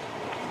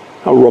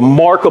 A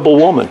remarkable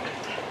woman.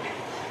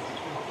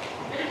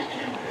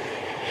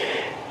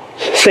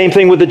 Same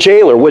thing with the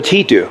jailer. What's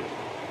he do?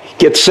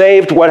 Gets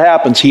saved, what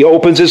happens? He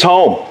opens his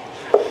home.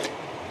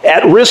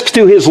 At risk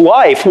to his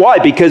life. Why?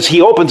 Because he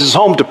opens his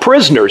home to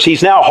prisoners.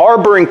 He's now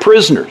harboring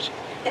prisoners.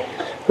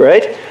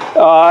 Right?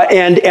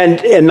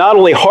 And not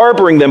only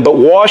harboring them, but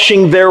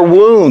washing their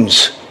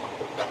wounds.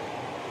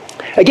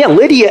 Again,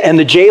 Lydia and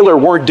the jailer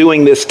weren't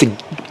doing this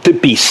to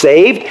be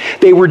saved.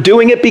 They were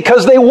doing it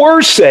because they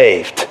were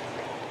saved.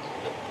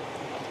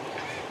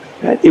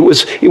 It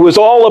was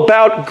all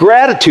about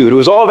gratitude. It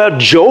was all about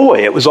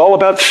joy. It was all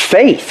about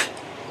faith.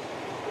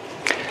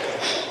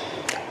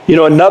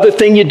 Another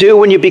thing you do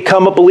when you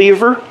become a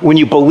believer, when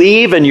you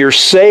believe and you're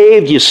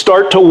saved, you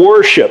start to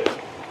worship.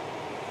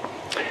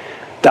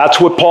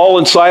 That's what Paul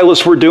and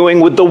Silas were doing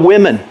with the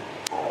women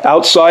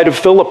outside of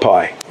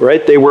Philippi,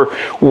 right? They were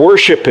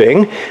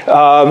worshiping,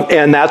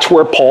 and that's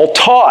where Paul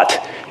taught,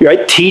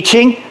 right?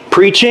 Teaching,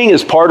 preaching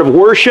is part of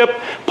worship.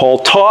 Paul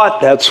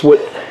taught. That's what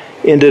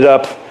ended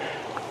up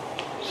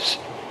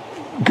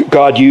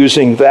God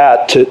using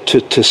that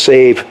to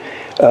save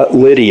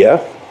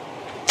Lydia.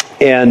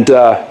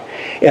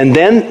 And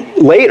then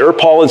later,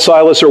 Paul and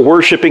Silas are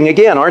worshiping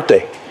again, aren't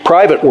they?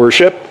 Private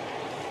worship.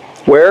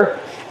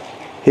 Where?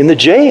 In the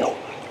jail.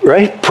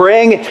 Right?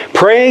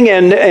 Praying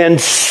and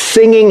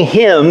singing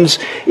hymns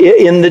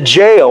in the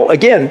jail.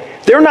 Again,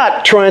 they're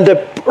not trying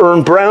to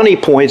earn brownie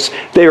points.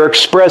 They are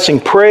expressing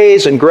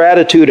praise and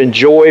gratitude and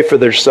joy for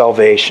their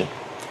salvation.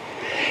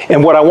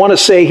 And what I want to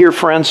say here,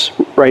 friends,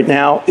 right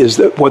now, is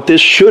that what this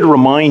should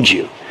remind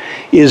you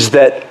is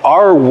that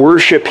our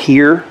worship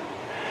here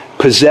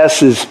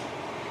possesses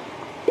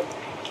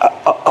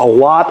a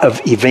lot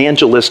of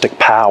evangelistic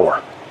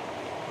power,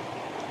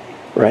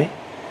 right?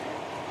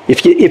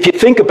 If you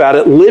think about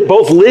it,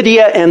 both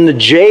Lydia and the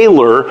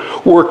jailer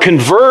were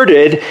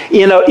converted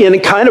in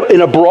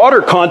a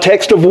broader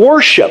context of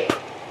worship.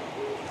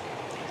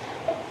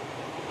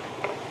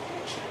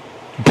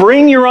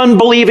 Bring your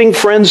unbelieving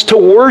friends to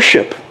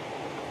worship,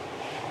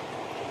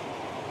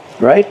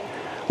 right?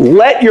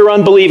 Let your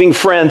unbelieving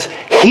friends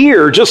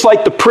hear, just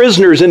like the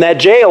prisoners in that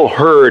jail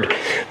heard,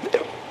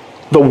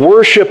 the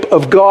worship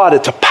of God.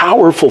 It's a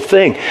powerful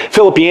thing.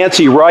 Philip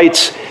Yancey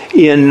writes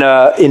in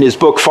his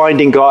book,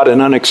 Finding God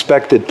in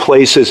Unexpected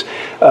Places,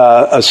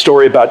 a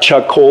story about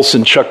Chuck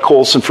Colson. Chuck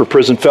Colson, for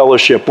Prison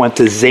Fellowship, went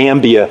to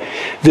Zambia,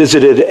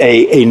 visited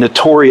a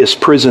notorious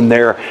prison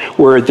there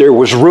where there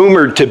was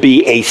rumored to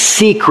be a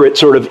secret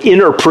sort of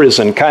inner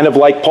prison, kind of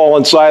like Paul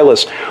and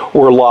Silas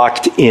were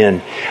locked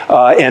in.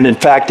 And in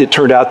fact, it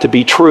turned out to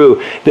be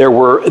true. There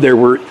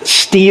were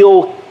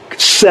steel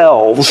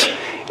cells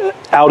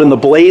out in the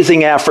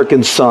blazing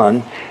African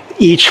sun,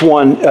 each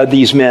one of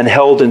these men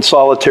held in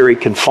solitary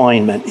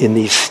confinement in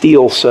these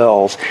steel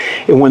cells.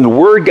 And when the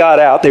word got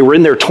out, they were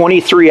in there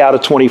 23 out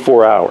of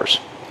 24 hours.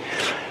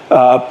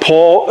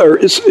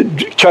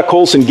 Chuck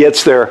Colson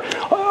gets there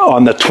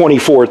on the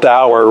 24th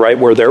hour, right,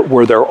 where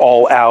they're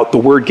all out. The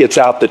word gets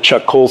out that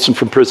Chuck Colson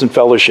from Prison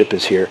Fellowship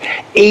is here.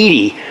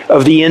 80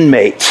 of the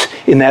inmates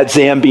in that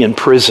Zambian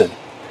prison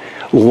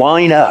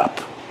line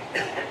up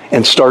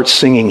and start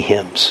singing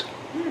hymns.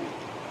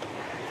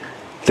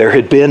 There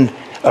had been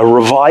a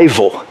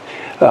revival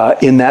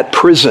in that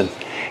prison.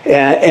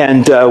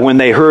 And when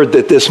they heard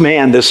that this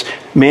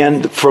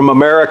man from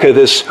America,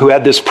 who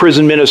had this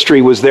prison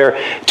ministry, was there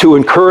to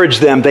encourage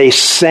them, they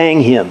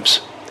sang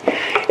hymns.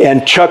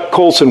 And Chuck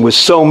Colson was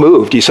so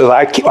moved. He says,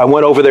 I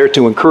went over there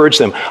to encourage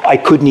them. I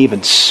couldn't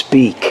even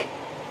speak.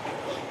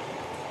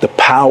 The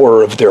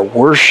power of their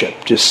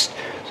worship just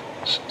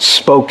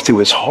spoke to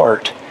his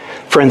heart.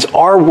 Friends,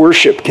 our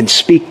worship can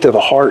speak to the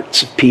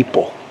hearts of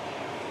people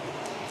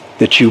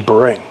that you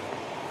bring.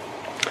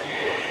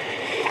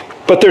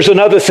 But there's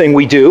another thing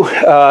we do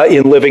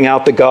in living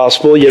out the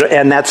gospel,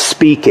 and that's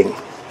speaking,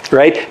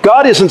 right?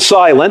 God isn't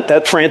silent.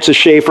 That Francis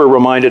Schaeffer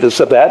reminded us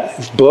of that,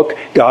 his book,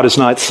 God is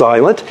Not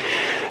Silent.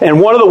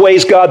 And one of the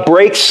ways God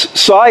breaks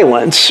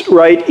silence,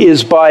 right,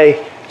 is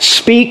by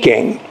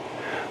speaking.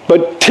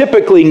 But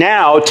typically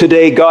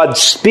today, God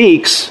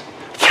speaks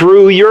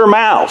through your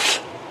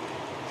mouth.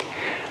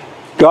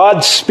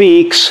 God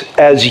speaks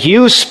as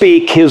you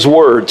speak his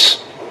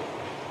words.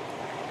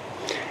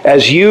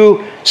 As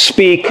you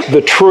speak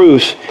the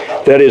truth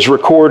that is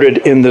recorded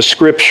in the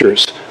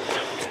Scriptures.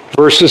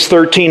 Verses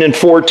 13 and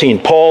 14,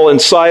 Paul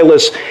and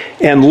Silas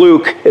and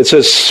Luke, it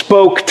says,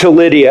 spoke to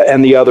Lydia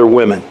and the other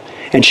women.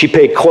 And she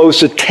paid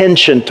close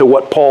attention to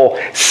what Paul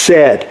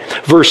said.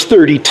 Verse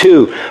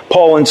 32,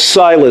 Paul and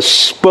Silas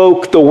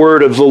spoke the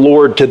word of the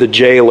Lord to the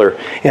jailer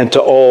and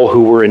to all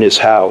who were in his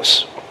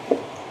house.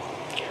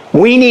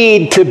 We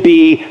need to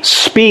be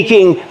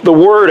speaking the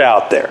word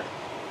out there.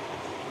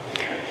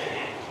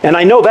 And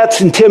I know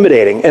that's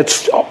intimidating. A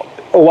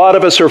lot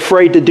of us are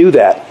afraid to do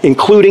that,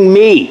 including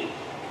me.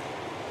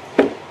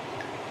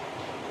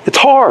 It's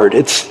hard.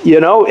 And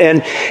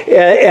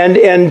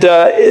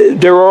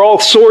there are all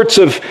sorts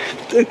of,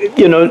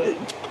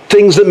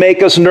 things that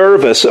make us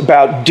nervous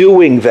about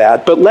doing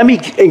that. But let me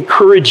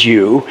encourage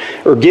you,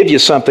 or give you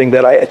something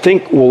that I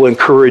think will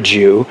encourage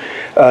you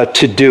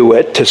to do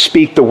it, to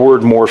speak the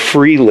word more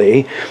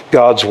freely,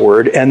 God's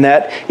word, and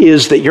that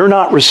is that you're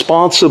not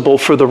responsible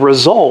for the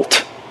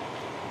result.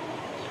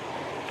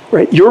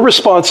 Right? Your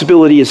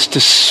responsibility is to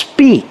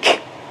speak,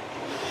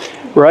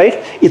 right?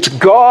 It's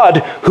God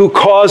who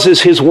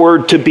causes his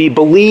word to be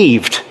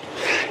believed.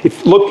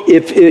 If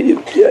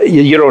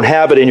you don't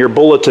have it in your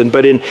bulletin,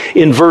 but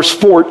in verse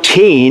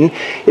 14,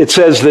 it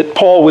says that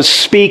Paul was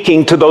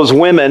speaking to those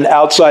women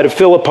outside of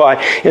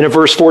Philippi. And in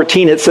verse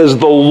 14, it says,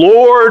 the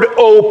Lord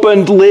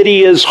opened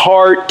Lydia's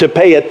heart to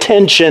pay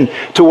attention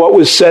to what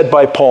was said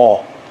by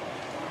Paul.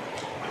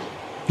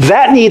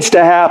 That needs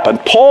to happen.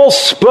 Paul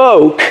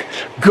spoke,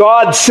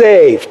 God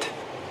saved.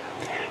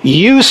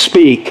 You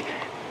speak,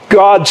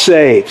 God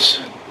saves.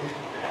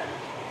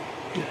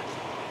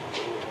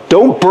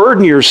 Don't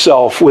burden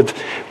yourself with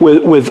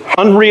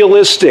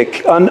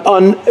unrealistic,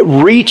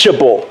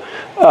 unreachable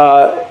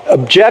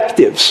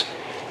objectives.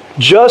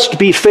 Just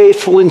be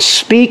faithful in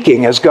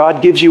speaking as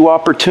God gives you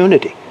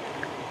opportunity.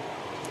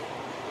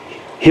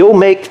 He'll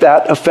make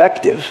that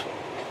effective.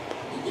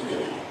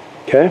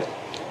 Okay?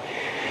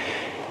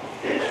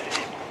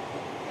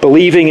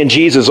 Believing in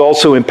Jesus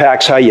also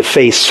impacts how you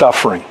face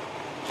suffering.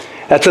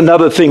 That's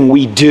another thing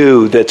we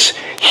do that's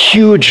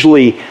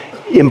hugely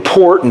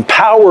important,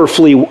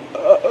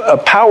 a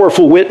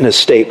powerful witness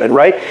statement,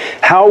 right?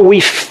 How we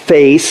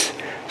face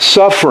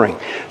suffering.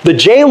 The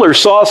jailer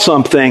saw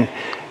something,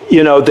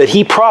 that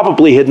he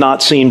probably had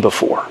not seen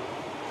before.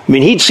 I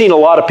mean, he'd seen a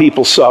lot of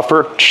people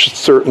suffer,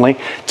 certainly.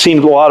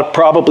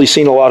 Probably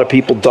seen a lot of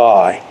people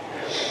die.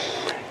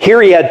 Here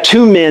he had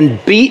two men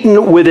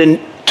beaten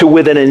to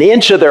within an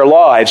inch of their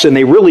lives, and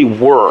they really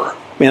were. I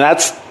mean,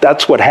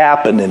 that's what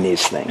happened in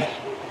these things.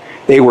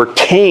 They were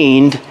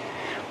caned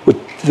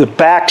with the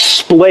back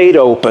splayed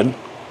open,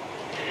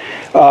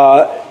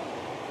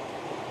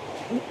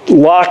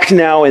 locked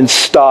now in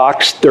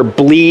stocks. They're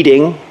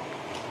bleeding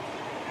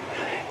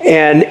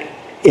and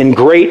in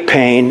great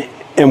pain.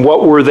 And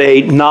what were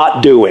they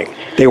not doing?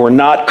 They were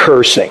not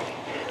cursing.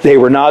 They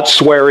were not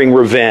swearing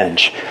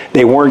revenge.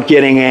 They weren't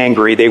getting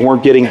angry. They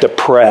weren't getting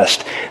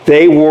depressed.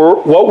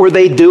 What were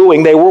they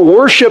doing? They were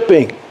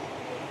worshiping,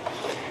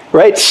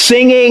 right?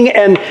 Singing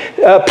and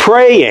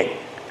praying.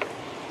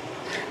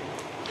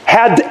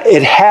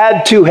 It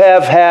had to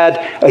have had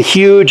a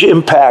huge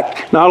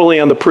impact, not only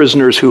on the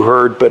prisoners who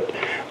heard, but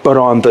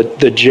on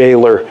the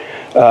jailer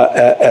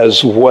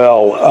as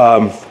well.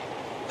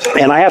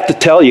 And I have to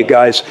tell you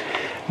guys,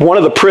 one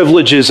of the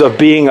privileges of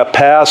being a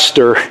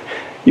pastor,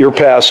 your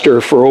pastor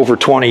for over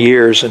 20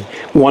 years in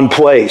one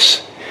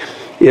place,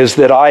 is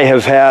that I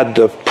have had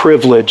the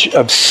privilege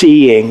of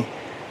seeing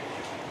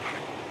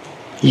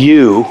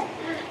you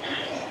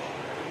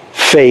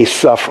face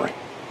suffering.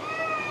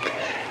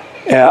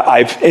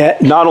 I've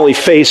not only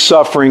faced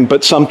suffering,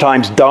 but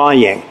sometimes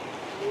dying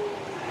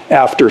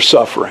after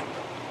suffering.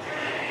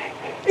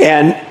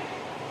 And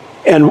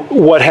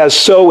what has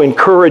so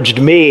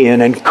encouraged me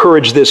and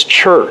encouraged this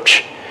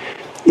church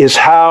is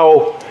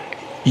how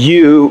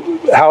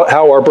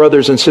our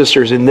brothers and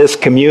sisters in this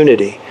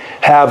community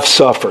have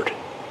suffered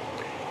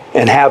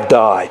and have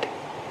died,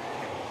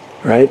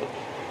 right?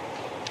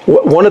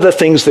 One of the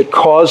things that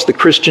caused the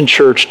Christian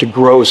church to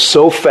grow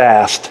so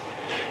fast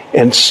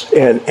and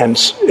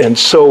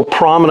so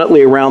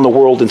prominently around the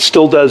world, and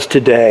still does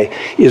today,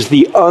 is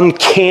the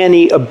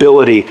uncanny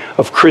ability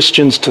of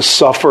Christians to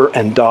suffer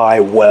and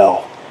die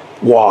well.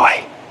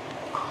 Why?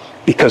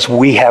 Because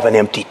we have an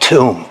empty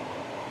tomb,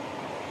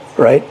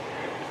 right?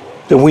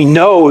 That we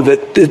know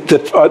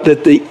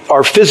that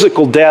our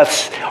physical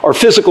deaths, our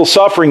physical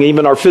suffering,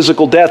 even our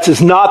physical deaths,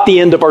 is not the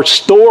end of our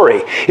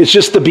story. It's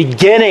just the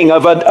beginning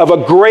of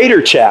a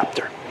greater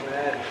chapter.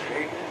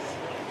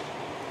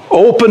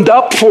 Opened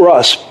up for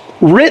us,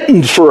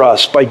 written for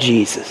us by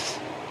Jesus,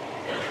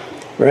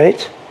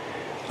 right?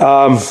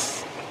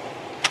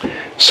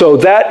 So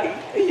that,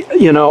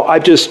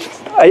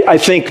 I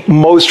think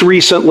most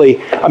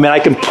recently, I mean, I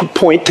can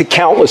point to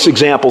countless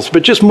examples,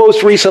 but just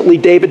most recently,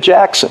 David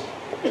Jackson.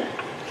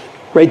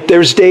 Right,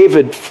 there's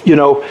David,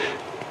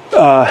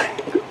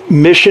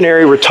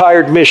 missionary,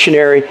 retired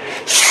missionary,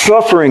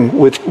 suffering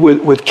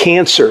with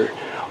cancer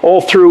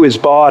all through his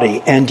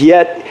body, and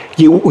yet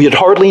you'd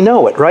hardly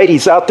know it, right?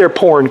 He's out there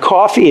pouring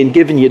coffee and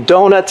giving you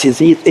donuts.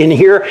 He's in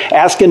here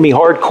asking me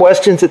hard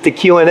questions at the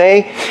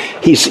Q&A.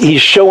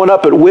 He's showing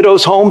up at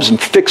widows' homes and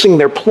fixing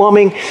their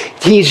plumbing.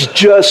 He's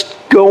just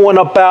going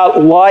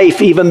about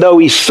life even though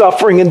he's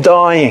suffering and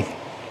dying.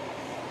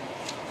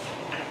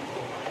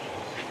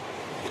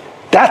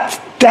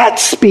 That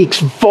speaks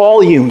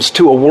volumes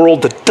to a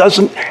world that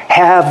doesn't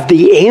have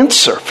the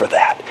answer for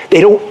that. They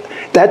don't.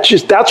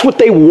 That's what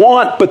they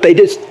want, but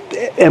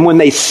and when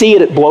they see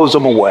it, it blows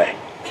them away.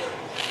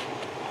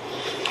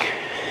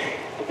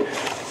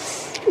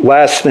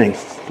 Last thing,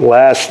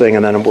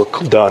 and then we're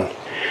done.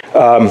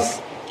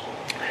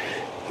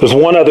 There's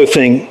one other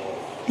thing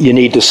you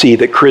need to see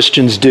that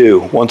Christians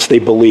do once they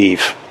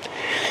believe,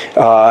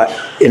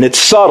 and it's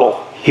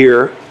subtle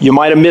here. You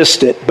might have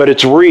missed it, but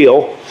it's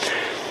real.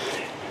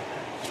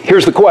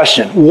 Here's the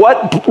question.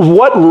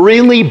 What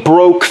really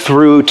broke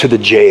through to the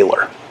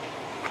jailer?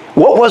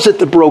 What was it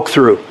that broke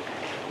through?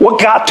 What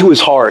got to his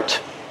heart?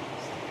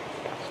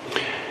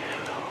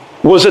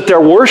 Was it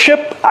their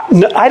worship?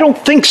 I don't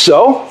think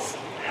so.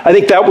 I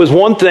think that was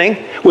one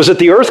thing. Was it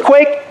the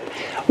earthquake?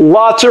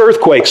 Lots of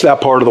earthquakes,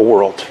 that part of the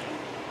world.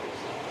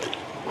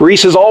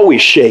 Greece is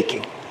always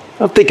shaking. I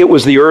don't think it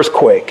was the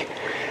earthquake.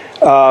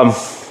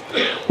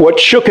 What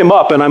shook him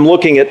up, and I'm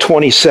looking at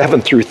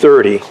 27 through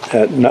 30,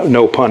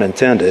 no pun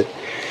intended,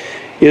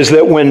 is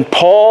that when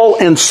Paul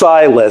and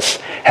Silas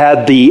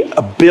had the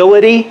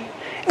ability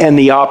and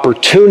the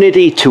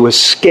opportunity to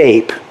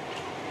escape,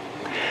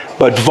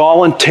 but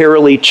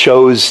voluntarily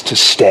chose to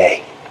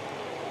stay.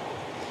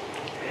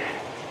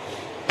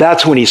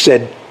 That's when he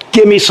said,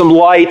 "Give me some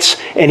lights,"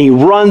 and he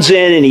runs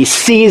in and he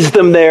sees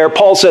them there.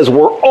 Paul says,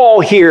 "We're all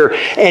here,"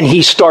 and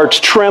he starts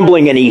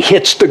trembling and he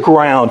hits the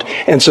ground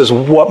and says,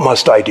 "What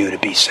must I do to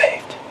be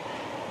saved?"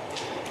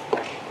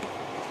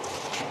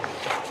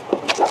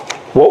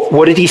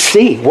 What did he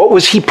see? What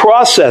was he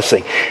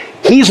processing?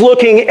 He's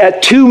looking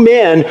at two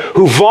men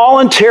who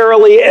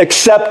voluntarily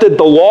accepted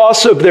the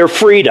loss of their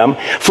freedom.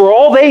 For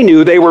all they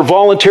knew, they were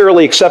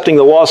voluntarily accepting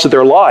the loss of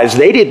their lives.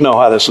 They didn't know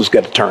how this was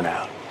going to turn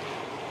out.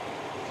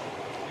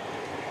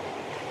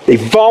 They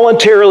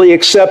voluntarily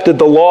accepted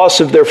the loss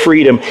of their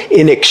freedom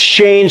in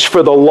exchange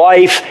for the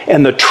life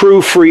and the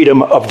true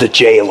freedom of the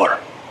jailer.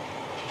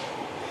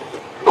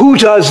 Who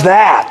does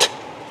that?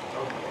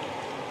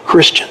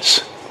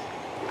 Christians.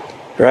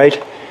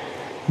 Right?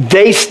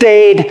 They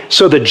stayed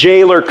so the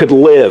jailer could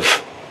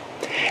live.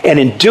 And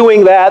in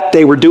doing that,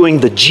 they were doing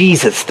the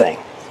Jesus thing.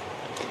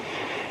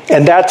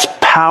 And that's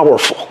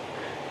powerful,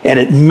 and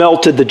it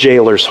melted the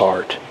jailer's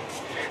heart.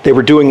 They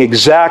were doing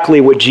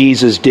exactly what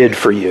Jesus did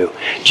for you.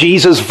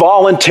 Jesus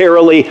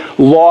voluntarily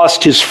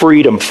lost his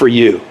freedom for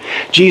you.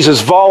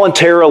 Jesus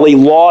voluntarily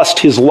lost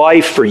his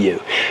life for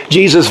you.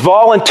 Jesus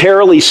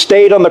voluntarily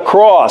stayed on the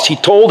cross. He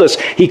told us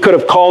he could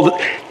have called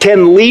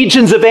 10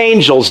 legions of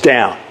angels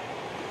down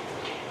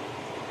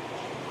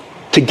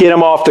to get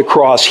him off the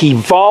cross. He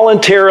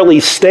voluntarily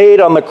stayed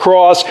on the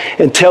cross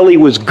until he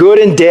was good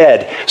and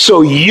dead,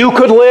 so you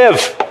could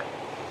live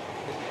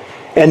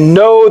and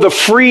know the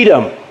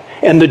freedom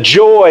and the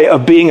joy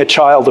of being a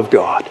child of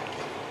God.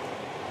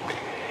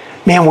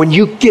 Man, when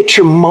you get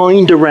your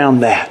mind around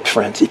that,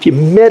 friends, if you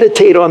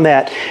meditate on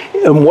that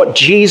and what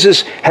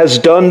Jesus has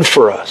done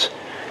for us,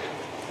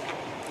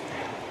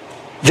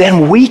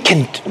 then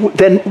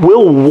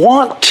we'll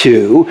want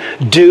to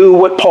do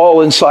what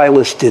Paul and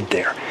Silas did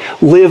there.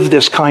 Live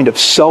this kind of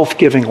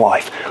self-giving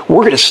life.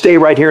 We're going to stay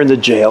right here in the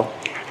jail.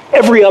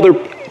 Every other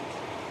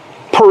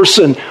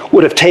person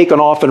would have taken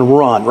off and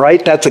run,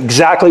 right? That's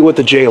exactly what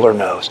the jailer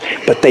knows.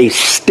 But they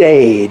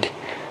stayed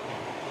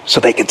so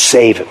they could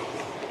save him.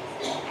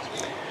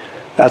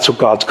 That's what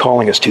God's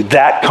calling us to.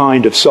 That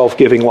kind of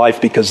self-giving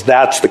life, because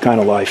that's the kind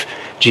of life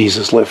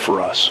Jesus lived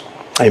for us.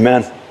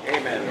 Amen.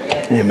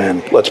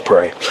 Amen. Let's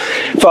pray.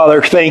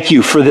 Father, thank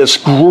you for these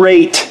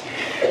great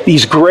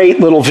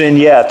little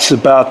vignettes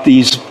about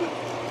these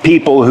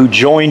people who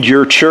joined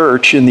your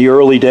church in the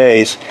early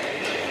days.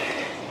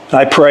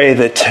 I pray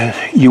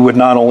that you would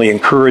not only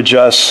encourage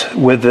us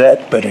with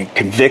that, but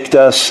convict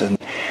us and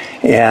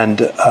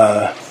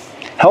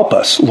help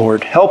us,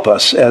 Lord. Help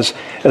us as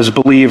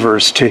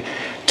believers to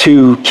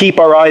keep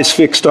our eyes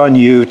fixed on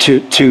you,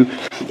 to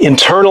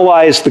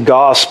internalize the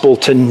gospel,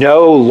 to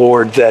know,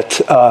 Lord,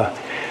 that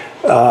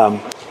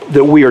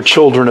we are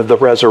children of the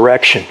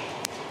resurrection.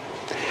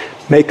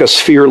 Make us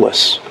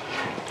fearless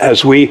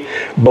as we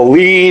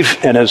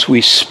believe and as we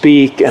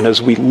speak and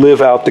as we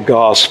live out the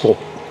gospel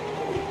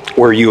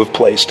where you have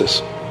placed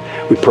us.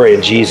 We pray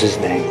in Jesus'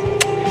 name.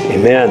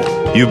 Amen.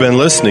 You've been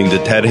listening to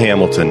Ted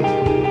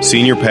Hamilton,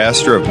 Senior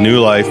Pastor of New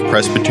Life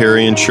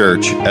Presbyterian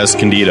Church,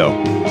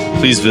 Escondido.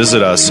 Please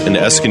visit us in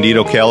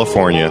Escondido,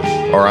 California,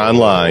 or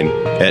online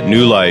at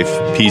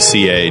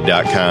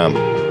newlifepca.com.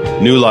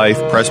 New Life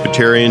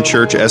Presbyterian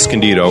Church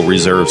Escondido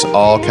reserves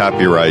all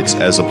copyrights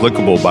as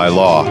applicable by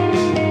law.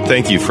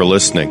 Thank you for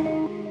listening.